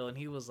still? And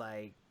he was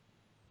like,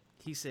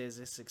 he says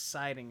it's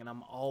exciting, and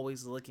I'm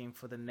always looking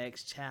for the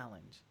next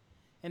challenge.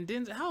 And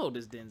Denzel, how old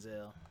is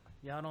Denzel?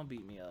 Y'all don't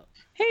beat me up.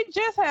 He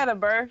just had a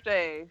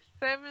birthday.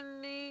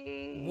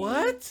 70,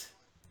 What?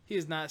 He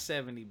is not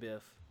 70,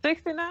 Biff.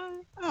 69?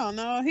 I don't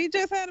know. He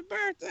just had a He the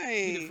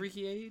birthday.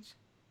 freaky age?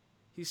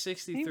 He's He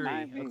 63,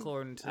 might be.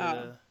 according Oh,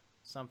 to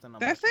something I'm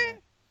that's looking at.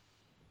 it?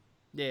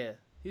 Yeah,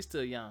 he's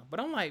still young. But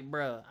I'm like,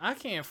 bruh, I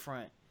can't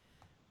front.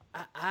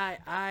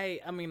 I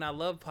mean, I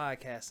love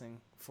podcasting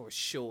for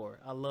sure.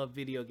 I love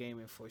video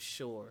gaming for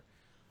sure.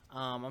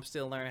 I'm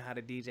still learning how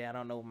to DJ. I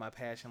don't know where my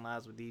passion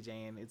lies with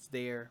DJing. It's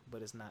there,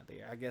 but it's not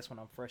there. I guess when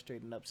I'm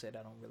frustrated and upset,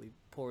 I don't really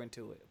pour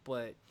into it.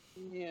 But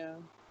Yeah.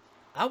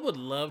 I would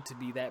love to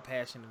be that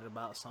passionate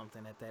about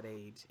something at that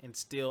age and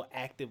still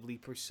actively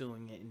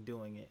pursuing it and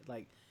doing it.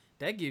 Like,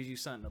 that gives you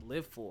something to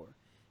live for.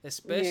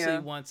 Especially Yeah.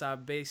 once I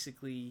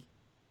basically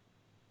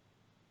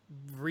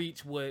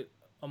reach what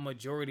a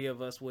majority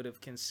of us would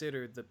have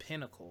considered the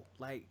pinnacle.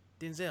 Like,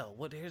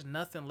 Denzel, there's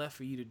nothing left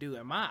for you to do.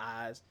 In my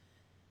eyes,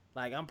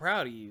 like, I'm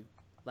proud of you.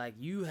 Like,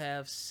 you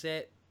have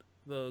set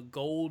the The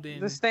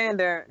golden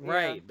standard. Yeah.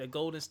 right, the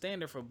golden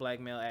standard for black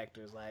male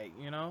actors. Like,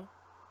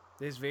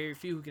 there's very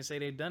few who can say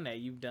they've done that.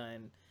 You've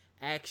done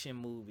action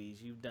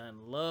movies, you've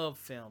done love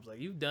films, like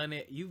you've done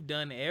it, you've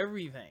done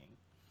everything.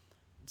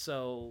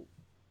 So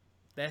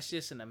that's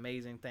just an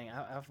amazing thing.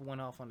 I went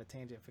off on a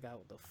tangent, forgot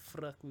what the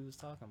fuck we was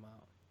talking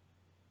about.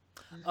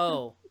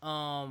 Oh,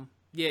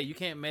 yeah, you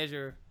can't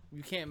measure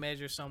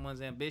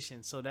someone's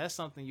ambition. So that's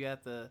something you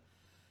have to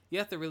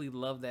really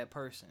love that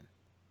person,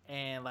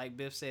 and like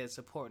Biff said,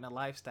 supporting a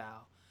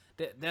lifestyle.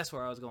 That's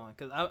where I was going,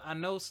 because I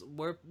know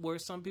where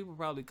some people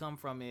probably come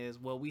from is,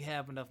 well, we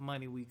have enough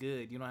money, we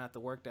good. You don't have to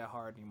work that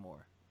hard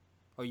anymore,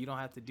 or you don't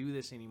have to do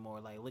this anymore.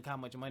 Like, look how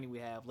much money we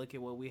have. Look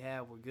at what we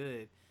have. We're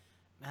good.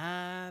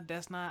 Nah,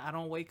 that's not. I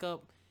don't wake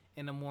up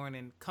in the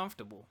morning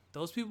comfortable.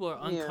 Those people are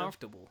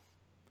uncomfortable.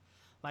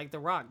 Like The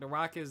Rock. The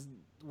Rock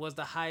was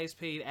the highest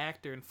paid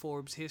actor in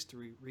Forbes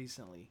history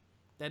recently.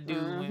 That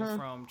dude went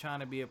from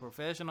trying to be a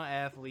professional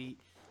athlete,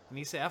 and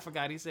he said, I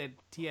forgot, he said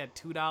he had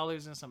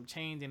 $2 and some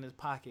change in his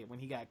pocket when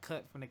he got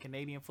cut from the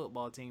Canadian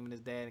football team, and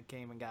his dad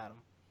came and got him.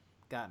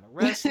 Got into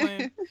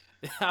wrestling.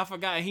 I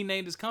forgot, he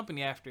named his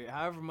company after it,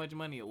 however much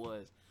money it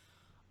was.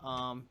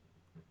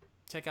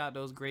 Check out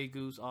those Grey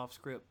Goose off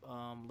script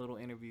little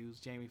interviews,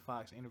 Jamie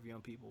Foxx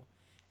interviewing people.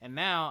 And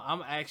now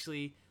I'm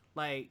actually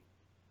like,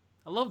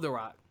 I love The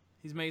Rock.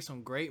 He's made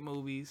some great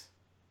movies.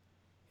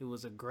 He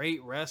was a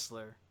great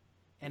wrestler.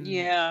 And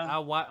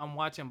I'm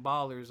watching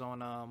Ballers on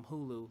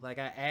Hulu. Like,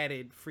 I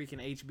added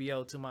freaking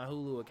HBO to my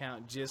Hulu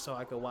account just so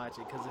I could watch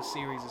it, because the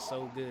series is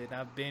so good. And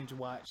I binge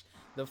watched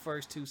the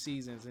first 2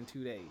 seasons in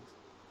 2 days.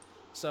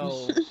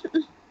 So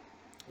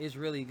it's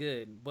really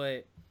good.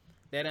 But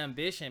that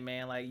ambition,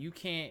 man, like, you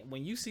can't,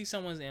 when you see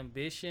someone's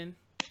ambition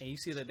and you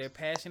see that they're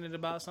passionate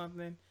about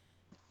something,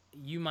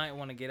 you might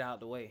want to get out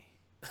the way.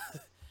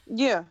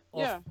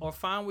 Or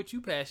find what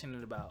you're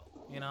passionate about.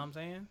 You know what I'm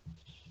saying?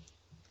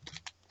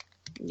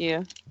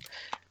 Yeah.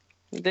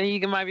 Then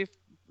you can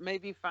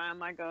maybe find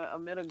like a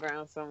middle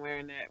ground somewhere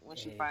in that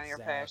once you find your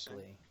passion.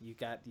 You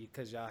got,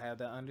 because y'all have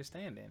that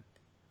understanding.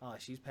 Oh,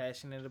 she's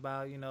passionate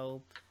about,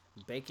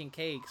 baking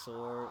cakes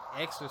or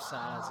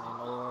exercising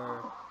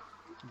or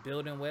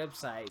building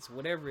websites,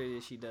 whatever it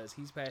is she does.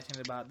 He's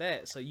passionate about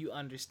that, so you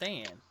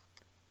understand.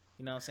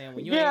 You know what I'm saying?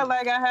 When you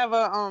like I have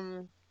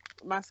a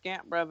my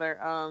scamp brother,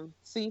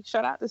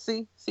 shout out to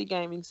C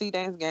Gaming, C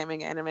Dance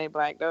Gaming, Anime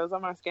Black. Those are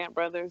my scamp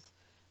brothers.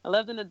 I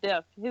love them to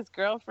death. His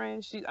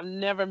girlfriend, I've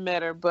never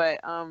met her,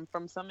 but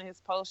from some of his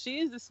posts, she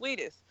is the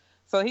sweetest.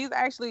 So he's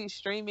actually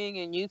streaming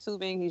and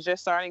YouTubing. He's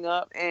just starting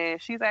up,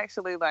 and she's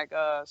actually like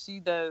she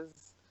does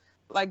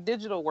like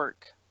digital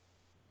work.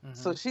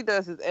 So she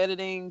does his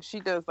editing. She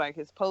does like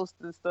his posts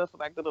and stuff,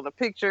 like the little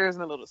pictures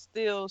and the little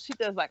stills. She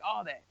does like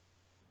all that.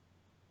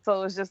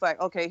 So it's just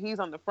like, okay, he's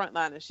on the front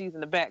line and she's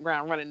in the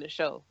background running the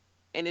show.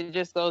 And it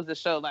just goes to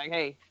show like,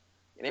 hey,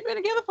 they've been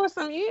together for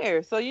some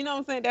years. So you know what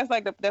I'm saying? That's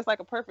like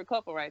a perfect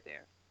couple right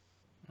there.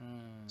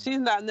 She's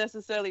not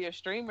necessarily a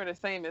streamer the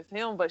same as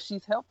him, but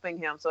she's helping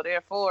him. So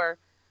therefore,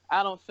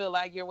 I don't feel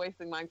like you're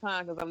wasting my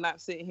time, because I'm not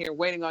sitting here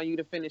waiting on you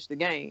to finish the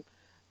game.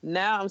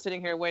 Now I'm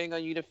sitting here waiting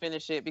on you to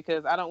finish it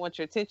because I don't want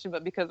your attention,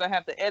 but because I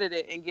have to edit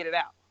it and get it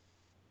out.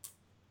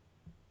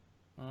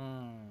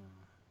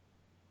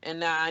 And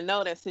now I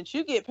know that since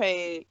you get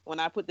paid when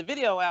I put the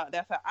video out,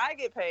 that's how I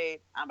get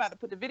paid. I'm about to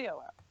put the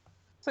video out.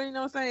 So you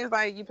know what I'm saying? It's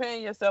like you're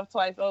paying yourself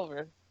twice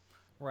over.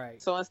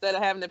 Right. So instead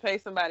of having to pay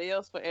somebody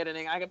else for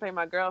editing, I can pay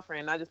my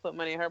girlfriend. I just put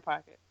money in her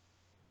pocket.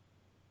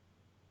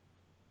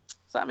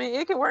 So I mean,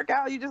 it can work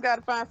out. You just got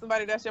to find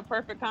somebody that's your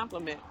perfect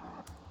complement.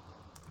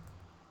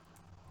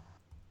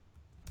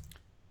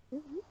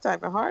 You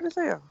typing hard as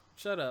hell.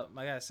 Shut up.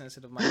 I got a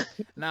sensitive mic.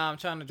 Nah, I'm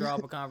trying to draw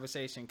up a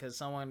conversation because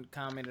someone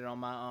commented on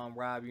my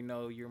Rob,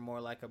 you're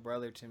more like a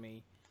brother to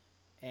me.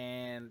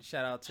 And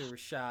shout out to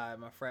Rashad,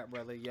 my frat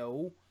brother.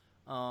 Yo.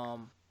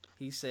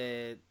 He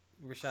said,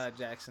 Rashad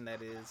Jackson,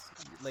 that is.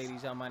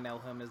 Ladies, y'all might know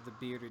him as the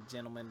bearded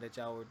gentleman that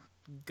y'all were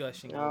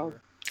gushing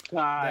over.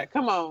 God,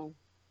 come on.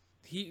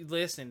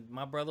 Listen,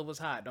 my brother was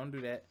hot. Don't do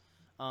that.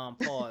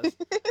 Pause.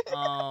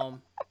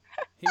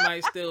 He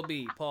might still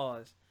be.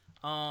 Pause.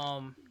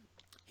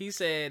 He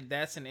said,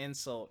 that's an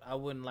insult. I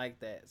wouldn't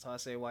like that. So I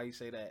say, why you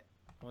say that?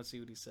 Let's see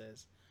what he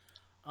says.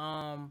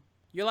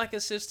 You're like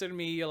a sister to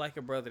me. You're like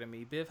a brother to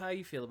me. Biff, how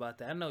you feel about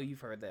that? I know you've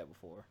heard that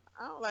before.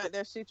 I don't like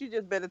that shit. You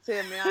just better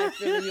tell me I ain't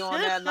feeling you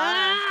on that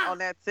line, on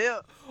that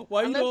tip.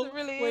 Why unless you don't? It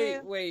really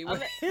wait.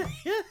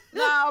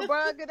 Nah,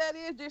 bro, that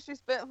is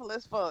disrespectful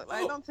as fuck.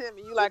 Like, don't tell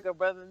me you like a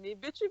brother to me.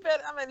 Bitch, you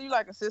better, you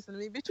like a sister to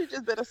me. Bitch, you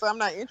just better say I'm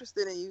not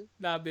interested in you.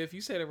 Nah, Biff,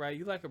 you said it right.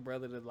 You like a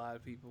brother to a lot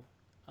of people.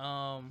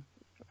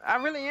 I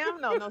really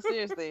am. No,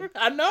 seriously.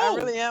 I know. I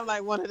really am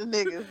like one of the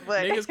niggas.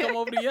 But niggas come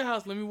over to your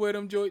house. Let me wear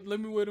them J's,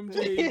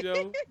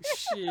 yo.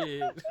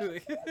 Shit.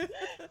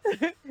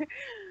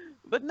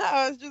 But no,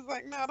 it's just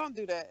like, no, don't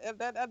do that.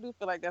 I do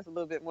feel like that's a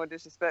little bit more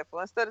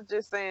disrespectful. Instead of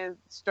just saying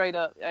straight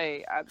up,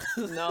 hey,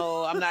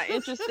 no, I'm not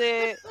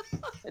interested.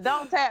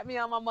 Don't tap me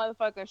on my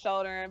motherfucking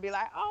shoulder and be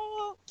like,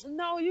 oh,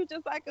 no, you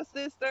just like a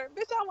sister.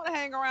 Bitch, I want to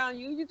hang around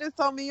you. You just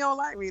told me you don't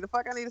like me. The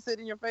fuck I need to sit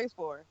in your face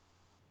for?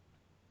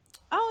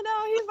 Oh,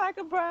 no, he's like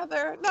a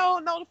brother.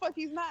 No, the fuck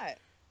he's not.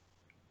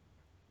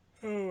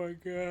 Oh, my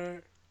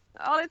God.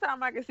 The only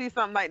time I can see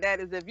something like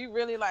that is if you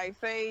really, like,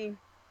 say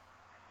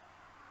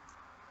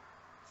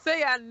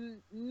say I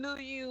knew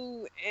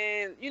you,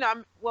 and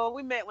well,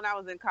 we met when I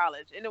was in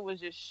college, and it was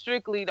just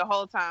strictly the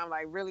whole time,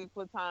 like really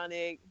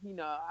platonic.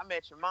 I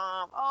met your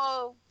mom.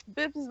 Oh,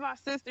 this is my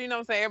sister. You know what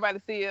I'm saying? Everybody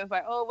see us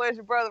like, oh, where's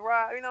your brother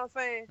Rob? You know what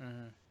I'm saying?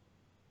 Mm-hmm.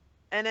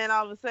 And then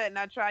all of a sudden,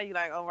 I try you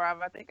like, oh, Rob,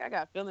 I think I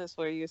got feelings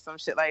for you or some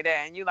shit like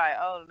that, and you like,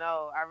 oh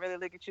no, I really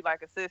look at you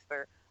like a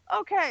sister.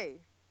 Okay,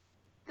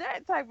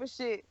 that type of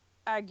shit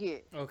I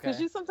get. Because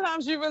Okay. you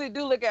sometimes you really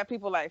do look at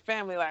people like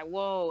family, like,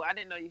 whoa, I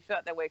didn't know you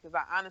felt that way. Because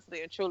I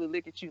honestly and truly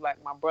look at you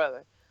like my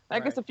brother.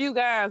 Like, it's Right. a few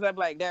guys that be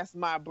like, that's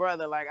my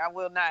brother. Like, I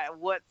will not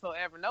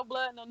whatsoever, no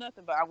blood, no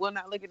nothing, but I will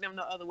not look at them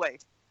no other way.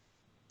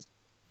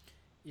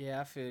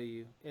 Yeah, I feel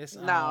you. It's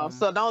No,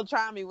 so don't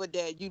try me with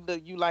that.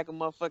 You like a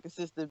motherfucking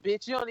sister,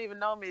 bitch. You don't even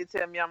know me to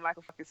tell me I'm like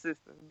a fucking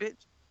sister,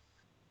 bitch.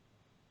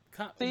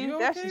 See, you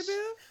that's okay, just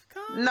Biff?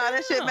 Calm no,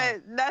 that shit down.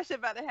 man, that shit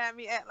about to have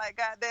me act like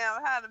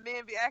goddamn how the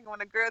men be acting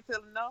when a girl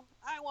tell them no.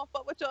 I ain't want to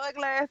fuck with your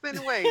ugly ass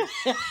anyway.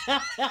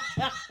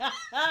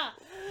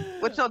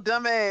 With your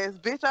dumb ass,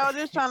 bitch. I was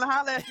just trying to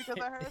holler at you because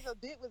I heard your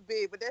dick was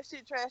big, but that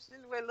shit trash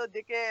anyway, little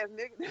dick ass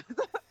nigga.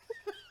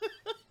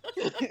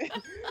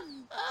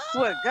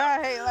 Swear,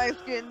 God hate light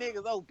skinned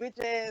niggas. Oh, bitch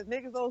ass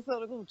niggas. Oh,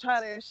 so gonna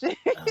try that shit.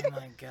 Oh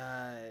my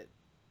god.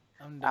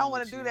 I'm I done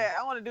want to with do you. that.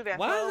 I want to do that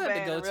Why is so that the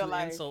bad in real go-to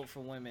life. insult for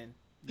women?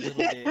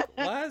 Little dick.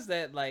 Why is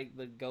that like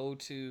the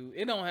go-to?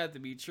 It don't have to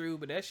be true,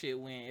 but that shit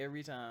win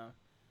every time.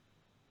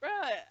 Bruh,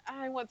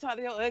 I ain't want to talk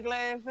to your ugly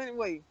ass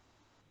anyway.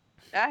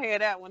 I hear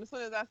that one. As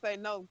soon as I say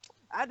no,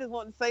 I just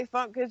want to say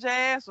something because your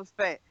ass was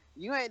fat.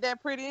 You ain't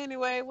that pretty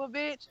anyway. Well,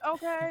 bitch,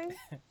 okay.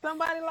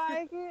 Somebody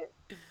like it.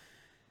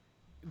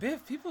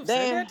 Biff, people have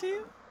said that Damn, to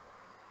you?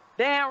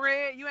 damn,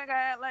 Red, you ain't got to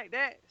act like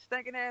that.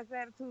 Stinking ass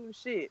attitude and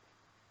shit.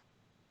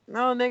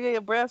 No, nigga,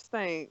 your breath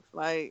stinks.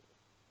 Like,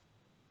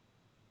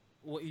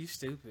 What, you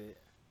stupid.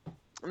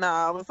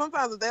 nah, but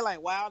sometimes if they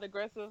like wild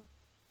aggressive,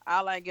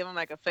 I like give them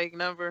like a fake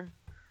number.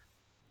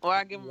 Or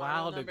I give them my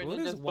own number and What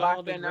then is just block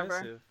wild their number.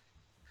 aggressive?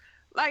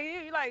 Like,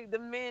 you like the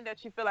men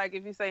that you feel like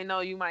if you say no,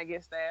 you might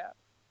get stabbed.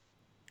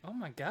 Oh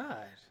my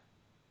god.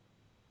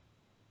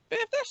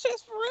 If that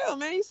shit's for real,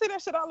 man, you see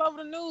that shit all over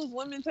the news.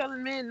 Women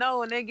telling men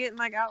no, and they getting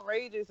like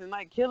outrageous and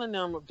like killing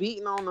them or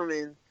beating on them,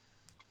 and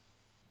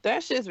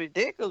that shit's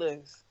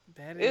ridiculous.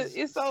 That is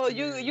It's so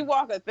you scary.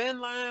 walk a thin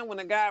line when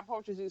a guy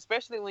approaches you,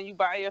 especially when you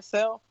by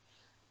yourself.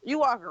 You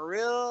walk a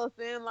real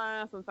thin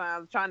line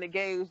sometimes, trying to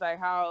gauge like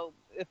how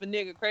if a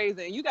nigga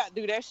crazy, and you got to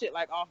do that shit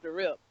like off the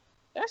rip.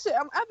 That shit,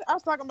 I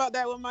was talking about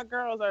that with my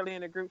girls earlier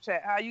in the group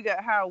chat.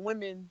 How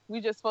women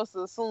we just supposed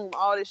to assume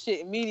all this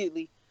shit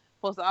immediately.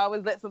 Supposed to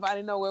always let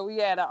somebody know where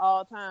we at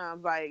all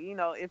times. Like,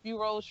 if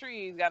you roll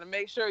trees, got to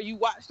make sure you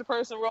watch the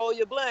person roll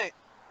your blunt.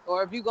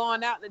 Or if you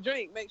going out to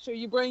drink, make sure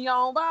you bring your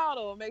own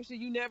bottle. Or make sure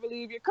you never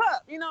leave your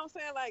cup. You know what I'm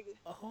saying? Like,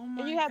 Oh and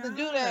my you have to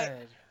do that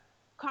god.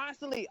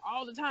 constantly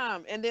all the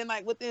time, and then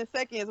like within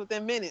seconds,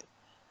 within minutes.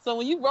 So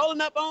when you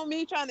rolling up on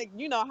me trying to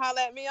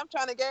holler at me, I'm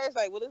trying to gauge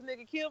like, will this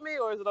nigga kill me,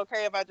 or is it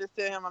okay if I just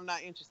tell him I'm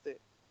not interested?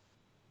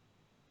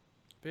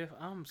 Biff,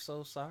 I'm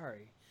so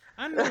sorry.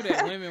 I know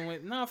that women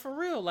went no for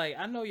real. Like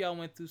I know y'all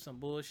went through some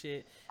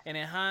bullshit, and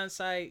in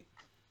hindsight,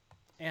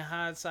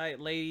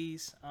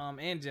 ladies,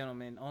 and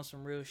gentlemen, on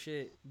some real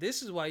shit.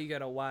 This is why you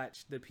gotta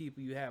watch the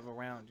people you have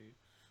around you.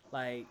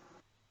 Like,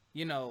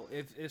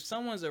 if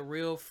someone's a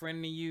real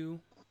friend to you,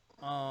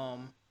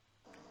 um,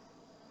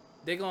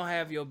 they're gonna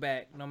have your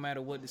back no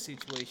matter what the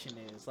situation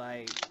is.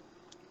 Like,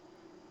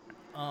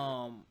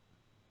 um,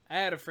 I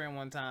had a friend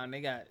one time.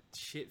 They got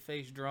shit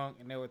faced drunk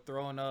and they were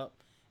throwing up,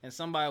 and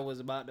somebody was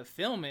about to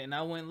film it, and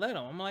I wouldn't let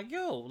them. I'm like,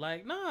 yo,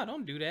 like, nah,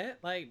 don't do that.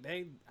 Like,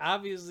 they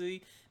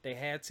obviously they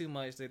had too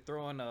much. They're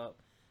throwing up.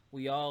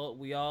 We all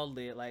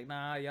lit. Like,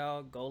 nah,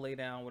 y'all go lay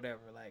down,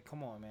 whatever. Like,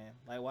 come on, man.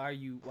 Like, why are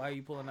you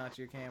pulling out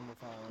your camera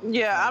phone and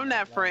Yeah, filming I'm it?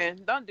 that Like,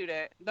 friend. Don't do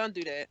that. Don't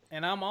do that.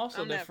 and I'm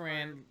also I'm the that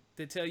friend. friend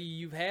to tell you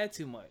you've had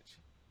too much.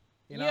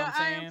 You know what Yeah, I'm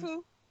I am saying?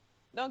 too.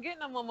 Don't get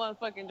no more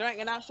motherfucking drink,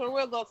 and I sure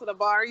will go to the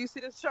bar. You see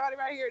this shorty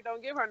right here?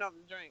 Don't give her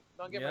nothing to drink.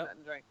 Don't give her Yep. nothing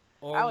to drink.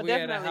 Or I if would we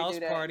had a definitely house do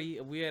that. party,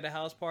 if we had a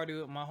house party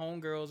with my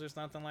homegirls or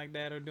something like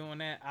that, or doing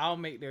that, I'll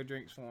make their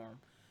drinks for them.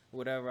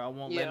 Whatever. I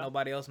won't let Yeah,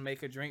 nobody else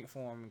make a drink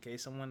for them in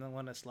case someone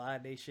want to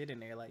slide their shit in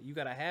there. Like, you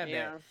gotta have that.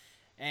 yeah.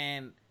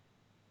 And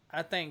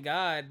I thank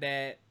God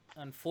that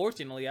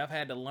unfortunately I've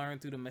had to learn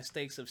through the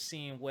mistakes of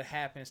seeing what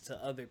happens to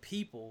other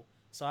people.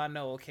 So I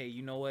know, okay,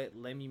 you know what?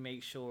 Let me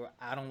make sure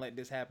I don't let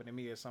this happen to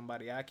me or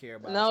somebody I care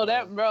about. No, So,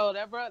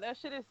 that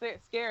shit is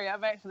scary.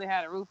 I've actually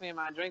had a roofie in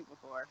my drink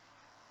before.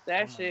 oh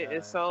That my shit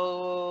is God.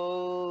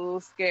 so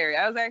scary.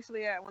 I was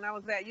actually when I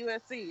was at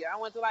USC. I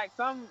went to like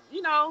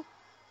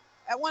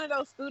at one of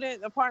those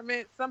student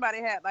apartments. Somebody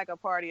had like a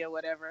party or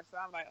whatever. So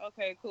I'm like,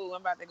 okay, cool.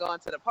 I'm about to go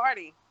into the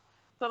party.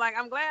 So like,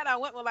 I'm glad I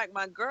went with like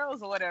my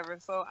girls or whatever.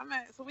 So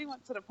we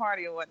went to the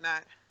party or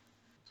whatnot.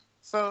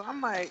 So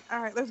I'm like,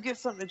 all right, let's get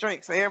something to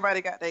drink. So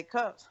everybody got their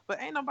cups,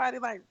 but ain't nobody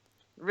like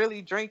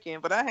really drinking.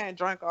 But I hadn't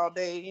drunk all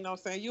day. You know what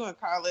I'm saying? You in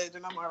college,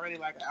 and I'm already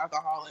like an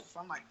alcoholic. So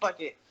I'm like, fuck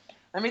it.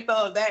 Let me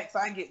throw it back so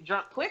I can get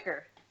drunk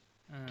quicker.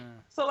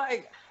 Mm. So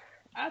like,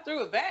 I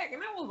threw it back,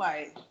 and I was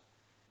like,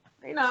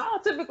 I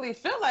don't typically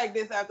feel like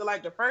this after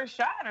like the first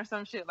shot or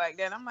some shit like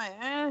that. I'm like,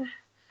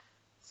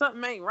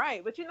 something ain't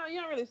right. But you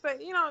don't really say,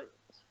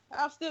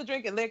 I was still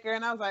drinking liquor,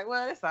 and I was like,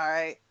 well, it's all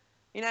right.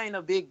 Ain't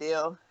no big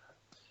deal.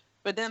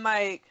 But then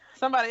like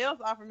somebody else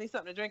offered me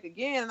something to drink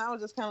again, and I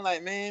was just kind of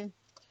like, man,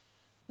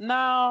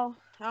 no,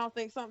 I don't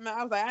think something.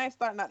 I was like, I ain't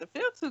starting not to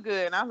feel too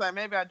good, and I was like,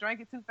 maybe I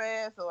drank it too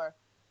fast, or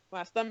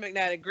my stomach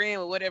not agreeing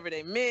with whatever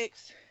they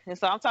mix. And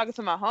so I'm talking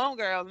to my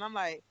homegirls, and I'm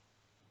like,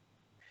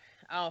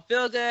 I don't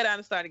feel good. I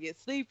started to get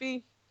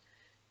sleepy.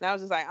 And I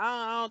was just like,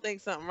 I don't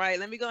think something right.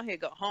 Let me go ahead and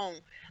go home.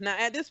 Now,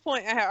 at this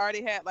point, I had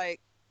already had like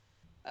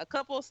a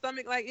couple of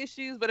stomach like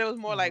issues, but it was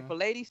more like for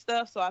lady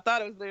stuff. So I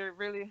thought it was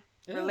really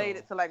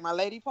related to like my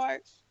lady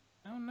parts.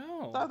 Oh,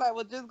 no. So I was like,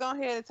 well, just go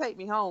ahead and take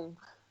me home.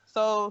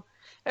 So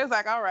it was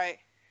like, all right.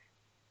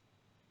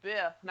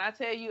 Yeah. And I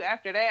tell you,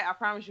 after that, I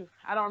promise you,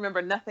 I don't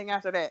remember nothing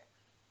after that.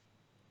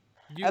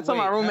 I told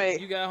my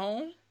roommate. You got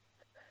home?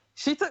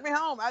 She took me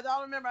home. I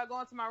don't remember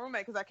going to my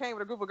roommate because I came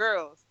with a group of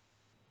girls.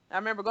 I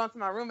remember going to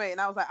my roommate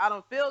and I was like, I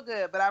don't feel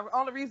good. But the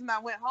only reason I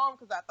went home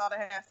because I thought it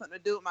had something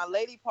to do with my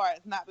lady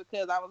parts, not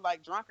because I was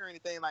like drunk or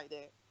anything like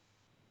that.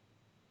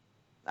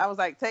 I was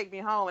like, take me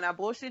home. And I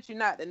bullshit you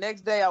not. The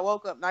next day I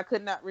woke up and I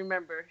could not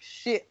remember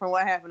shit from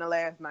what happened the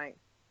last night.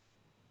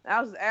 And I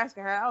was just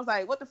asking her, I was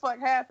like, what the fuck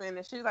happened?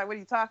 And she was like, what are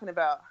you talking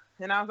about?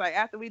 And I was like,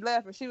 after we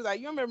left, and she was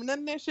like, you remember none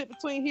of that shit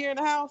between here and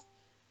the house?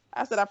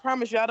 I said, I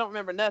promise you, I don't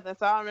remember nothing.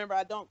 So I remember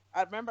I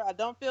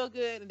don't feel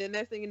good. And then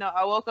next thing you know,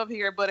 I woke up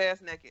here butt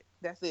ass naked.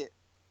 That's it.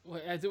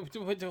 What?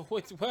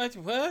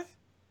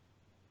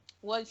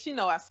 Well, she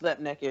know I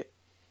slept naked.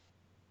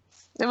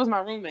 It was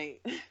my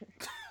roommate.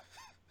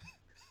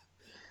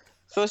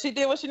 So she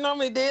did what she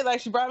normally did. Like,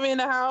 she brought me in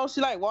the house.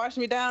 She, like, washed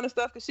me down and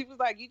stuff. Because she was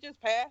like, you just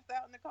passed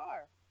out in the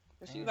car.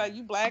 And she was like,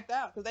 you blacked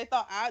out. Because they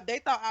thought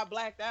I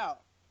blacked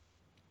out.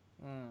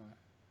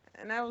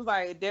 And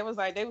they was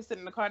sitting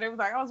in the car. They was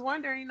like, I was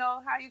wondering,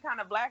 how you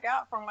kind of black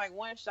out from like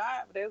one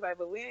shot. But they was like,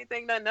 but we ain't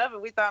think nothing of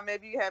it. We thought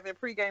maybe you had been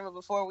pre-gaming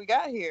before we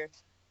got here.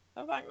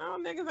 I was like, no,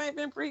 niggas ain't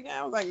been pre-gaming.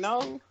 I was like,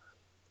 no,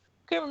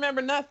 can't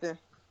remember nothing.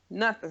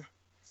 Damn.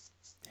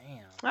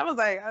 I was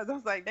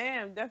like,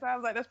 damn.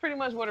 That's pretty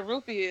much what a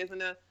roofie is.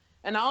 And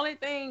the only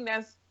thing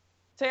that's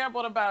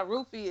terrible about a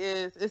roofie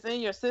is it's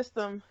in your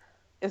system.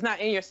 It's not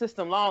in your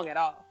system long at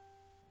all.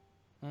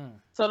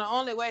 So the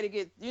only way to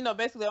get,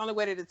 basically the only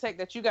way to detect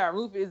that you got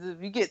roofie is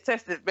if you get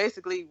tested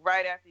basically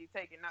right after you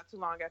take it, not too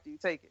long after you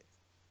take it.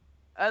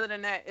 Other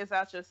than that, it's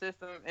out your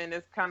system and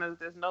it's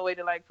there's no way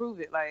to like prove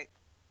it. Like,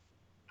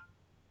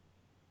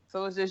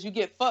 so it's just, you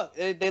get fucked.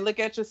 They look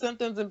at your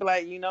symptoms and be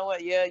like, you know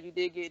what? Yeah, you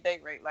did get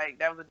date rape. Like,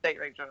 that was a date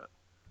rape drug.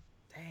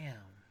 Damn.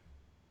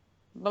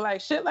 But like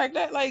shit like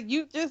that, like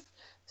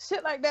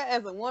shit like that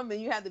as a woman,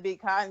 you have to be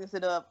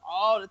cognizant of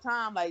all the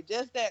time. Like,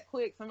 just that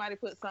quick, somebody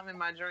put something in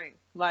my drink.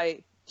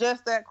 Like,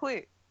 just that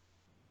quick.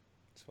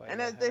 And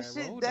that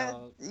shit,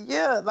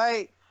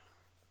 like,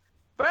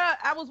 bruh,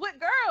 I was with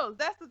girls.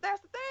 That's the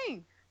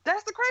thing.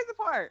 That's the crazy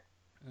part.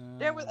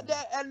 There was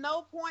at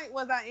no point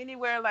was I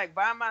anywhere like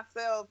by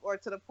myself or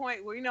to the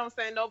point where, I'm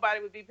saying,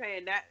 nobody would be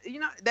paying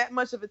that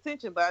much of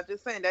attention. But I'm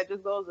just saying that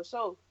just goes to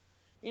show,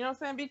 I'm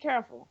saying, be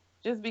careful.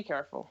 Just be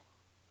careful.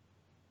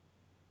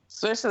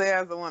 Especially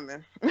as a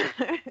woman.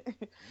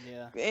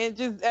 Yeah. And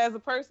just as a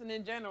person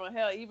in general,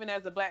 hell, even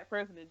as a black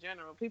person in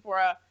general, people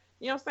are,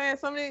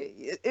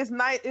 it's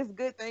nice, it's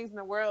good things in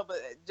the world, but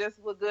just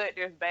with good,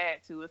 there's bad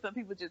too. And some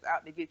people just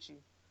out to get you.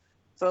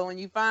 So when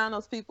you find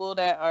those people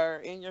that are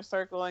in your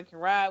circle and can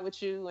ride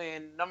with you,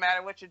 and no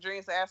matter what your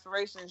dreams or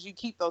aspirations, you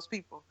keep those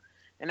people.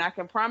 And I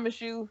can promise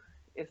you,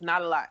 it's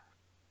not a lot.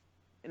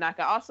 And I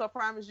can also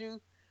promise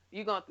you,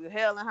 you're going through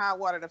hell and high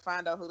water to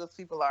find out who those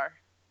people are.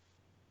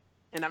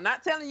 And I'm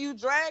not telling you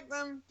drag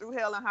them through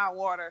hell and high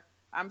water.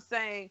 I'm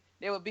saying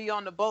they will be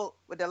on the boat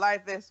with the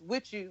life vest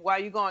with you while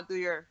you're going through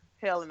your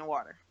hell in the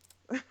water.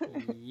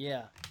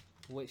 Yeah,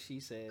 what she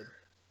said.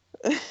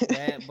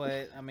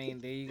 But I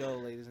mean, there you go,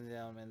 ladies and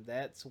gentlemen.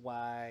 That's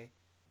why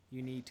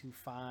you need to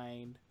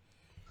find.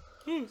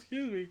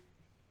 Excuse me.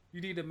 You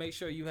need to make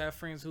sure you have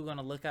friends who are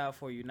gonna look out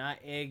for you, not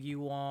egg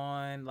you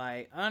on.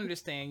 Like, I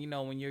understand,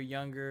 when you're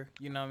younger,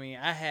 what I mean.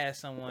 I had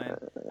someone.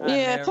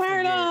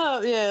 Turn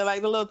up. Yeah,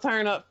 like the little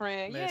turn up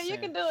friend. Listen, yeah, you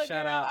can do it,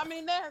 shout girl. out. I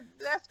mean,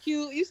 that's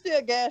cute. You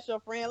still gas your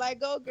friend, like,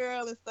 go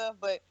girl and stuff.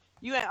 But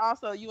you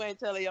ain't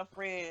telling your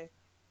friend,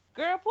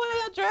 girl, pull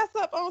your dress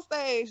up on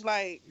stage.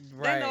 Like,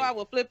 They know I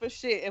would flip a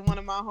shit if one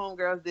of my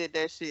homegirls did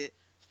that shit.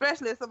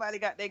 Especially if somebody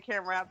got their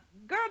camera out.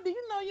 Girl, do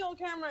you know you on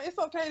camera? It's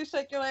okay to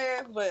shake your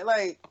ass, but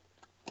like,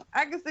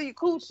 I can see you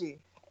coochie.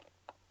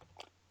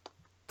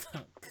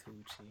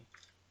 Coochie.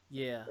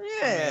 Yeah.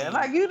 Yeah,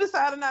 like, you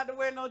decided not to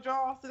wear no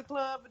drawers to the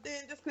club, but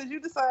then just because you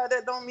decide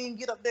that don't mean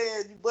get up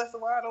there and you bust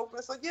it wide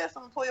open. So yes,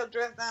 I'm gonna pull your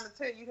dress down and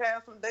tell you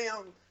have some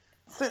damn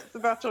sense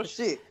about your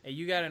shit. And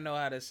you gotta know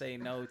how to say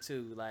no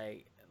too.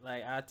 Like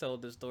I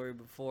told the story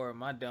before,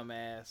 my dumb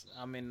ass,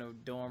 I'm in the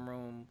dorm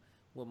room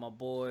with my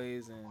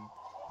boys and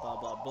blah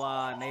blah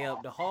blah, and they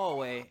up the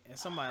hallway, and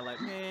somebody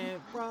like,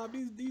 man, Rob,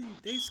 these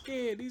they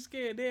scared,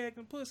 they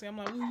acting pussy. I'm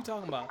like, what are you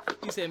talking about?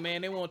 He said,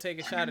 man, they won't take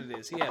a shot of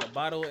this. He had a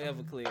bottle of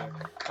Everclear.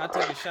 I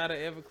took a shot of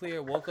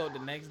Everclear, woke up the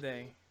next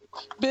day.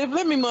 Biff,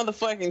 let me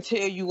motherfucking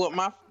tell you what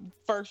my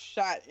first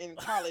shot in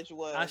college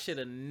was. I should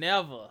have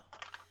never,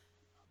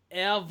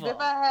 ever. If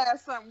I had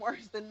something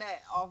worse than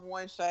that off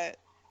one shot.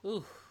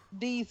 Ooh.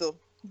 Diesel.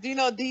 Do you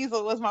know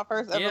Diesel was my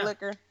first ever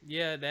liquor?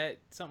 Yeah, that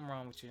something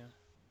wrong with you.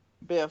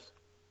 Biff.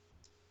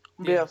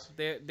 Yeah,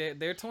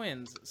 they're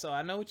twins, so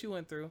I know what you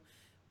went through.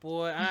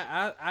 Boy,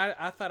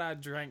 I thought I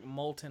drank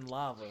molten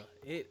lava.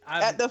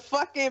 At the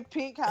fucking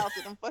Pink House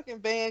with them fucking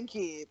band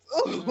kids.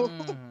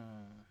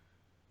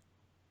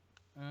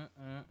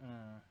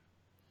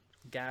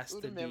 Got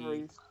to be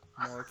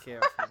more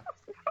careful.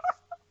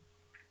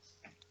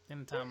 Then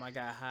the time I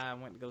got high, I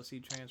went to go see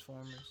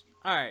Transformers.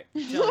 All right,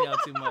 telling y'all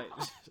too much.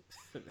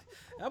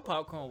 That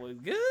popcorn was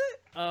good.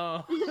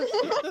 That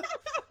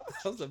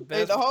was the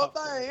best. The whole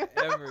thing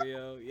ever,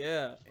 yo.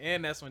 Yeah,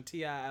 and that's when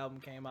T.I. album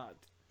came out.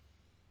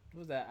 What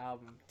was that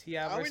album?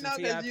 T.I. versus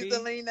T.I.P. You used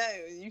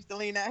to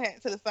lean that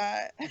hat to the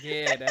side.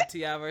 Yeah, that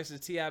T.I. versus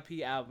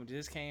T.I.P. album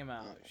just came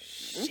out.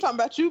 I'm talking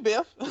about you,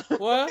 Biff.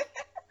 What?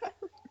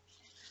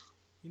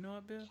 You know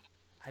what, Biff?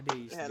 I did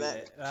used to do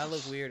that. I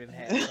look weird in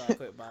hats, so I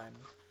quit buying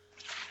them.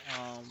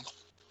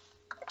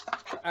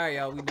 All right,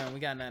 y'all, we done. We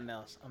got nothing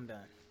else. I'm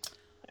done.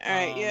 All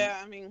right, yeah,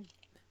 I mean,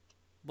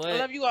 I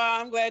love you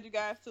all. I'm glad you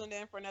guys tuned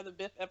in for another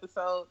Biff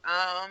episode.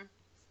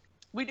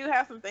 We do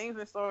have some things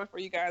in store for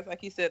you guys,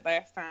 like you said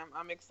last time.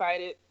 I'm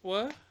excited.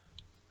 What?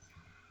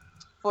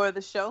 For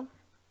the show.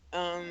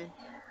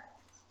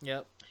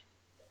 Yep.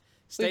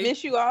 We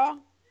miss you all.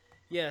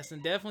 Yes,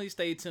 and definitely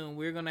stay tuned.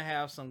 We're gonna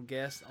have some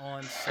guests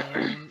on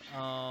soon.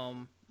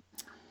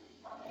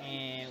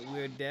 And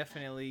we're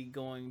definitely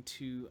going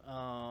to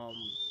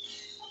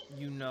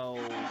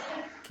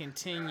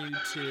continue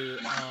to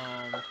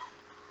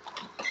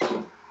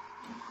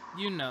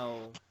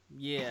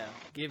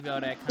give y'all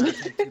that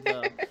content you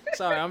love.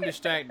 Sorry, I'm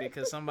distracted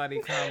because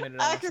somebody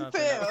commented on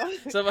something. I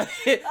can tell.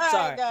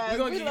 Sorry, guys, we're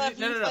gonna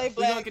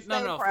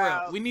no. For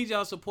real. We need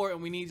y'all support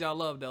and we need y'all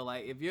love though.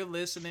 Like, if you're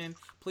listening,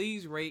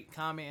 please rate,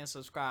 comment, and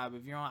subscribe.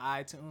 If you're on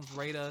iTunes,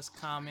 rate us,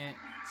 comment,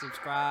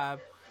 subscribe.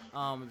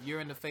 If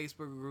you're in the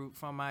Facebook group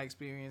From My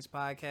Experience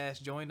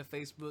Podcast, join the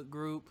Facebook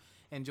group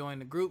and join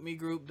the Group Me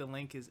group. The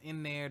link is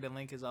in there. The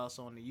link is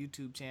also on the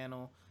YouTube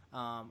channel.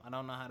 I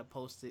don't know how to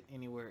post it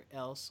anywhere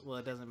else. Well,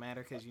 it doesn't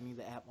matter because you need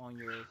the app on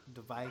your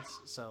device,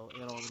 so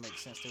it only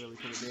makes sense to really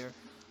put it there.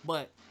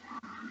 But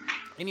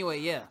anyway,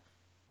 yeah.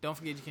 Don't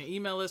forget you can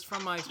email us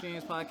from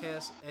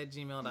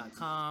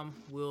myexperiencepodcast@gmail.com.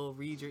 We'll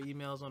read your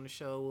emails on the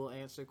show. We'll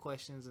answer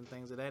questions and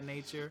things of that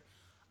nature.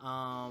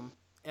 FME_podcast.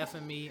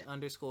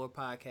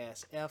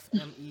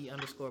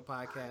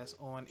 FME_podcast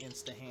on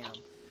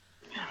Instagram.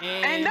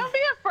 And don't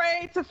be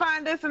afraid to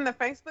find us in the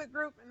Facebook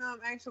group. And I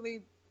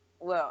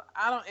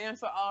don't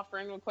answer all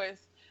friend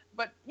requests,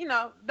 but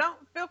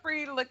don't feel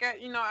free to look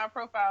at our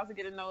profiles to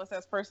get to know us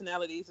as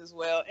personalities as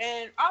well.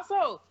 And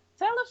also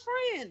tell a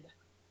friend.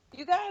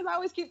 You guys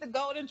always keep the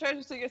golden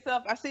treasures to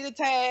yourself. I see the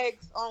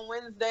tags on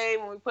Wednesday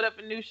when we put up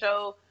a new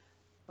show,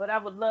 but I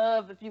would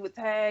love if you would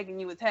tag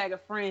and you would tag a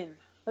friend.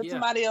 Let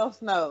somebody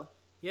else know.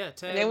 Yeah,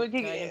 tag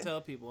and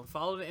tell people.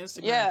 Follow the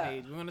Instagram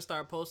page. We're going to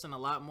start posting a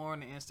lot more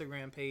on the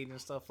Instagram page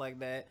and stuff like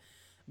that.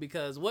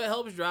 Because what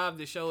helps drive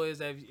the show is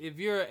that if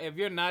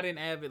you're not an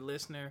avid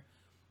listener,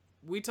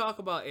 we talk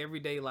about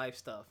everyday life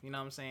stuff. You know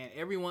what I'm saying?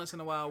 Every once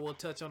in a while we'll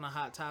touch on a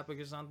hot topic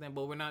or something,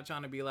 but we're not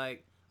trying to be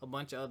like a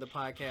bunch of other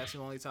podcasts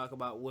who only talk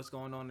about what's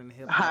going on in the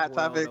hip hop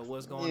world or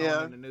what's going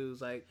on in the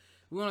news. Like,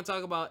 we want to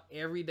talk about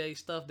everyday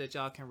stuff that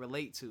y'all can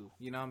relate to.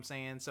 You know what I'm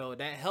saying? So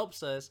that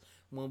helps us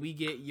when we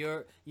get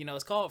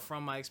it's called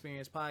From My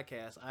Experience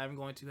Podcast. I'm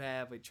going to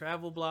have a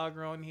travel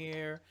blogger on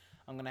here.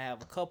 I'm going to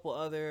have a couple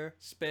other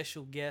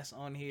special guests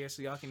on here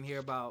so y'all can hear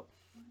about,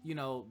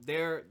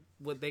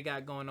 what they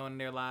got going on in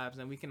their lives.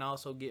 And we can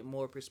also get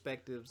more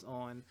perspectives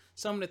on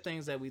some of the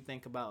things that we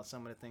think about,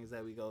 some of the things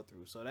that we go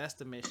through. So that's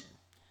the mission.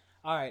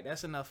 All right,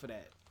 that's enough of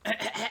that.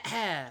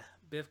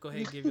 Biff, go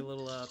ahead and give your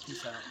little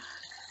peace out.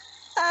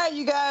 All right,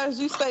 you guys,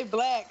 you stay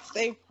black,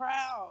 stay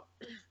proud,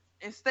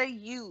 and stay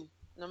you,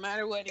 no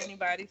matter what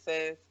anybody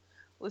says.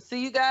 We'll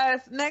see you guys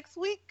next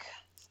week.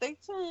 Stay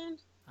tuned.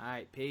 All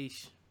right,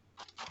 peace.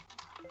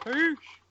 Peace.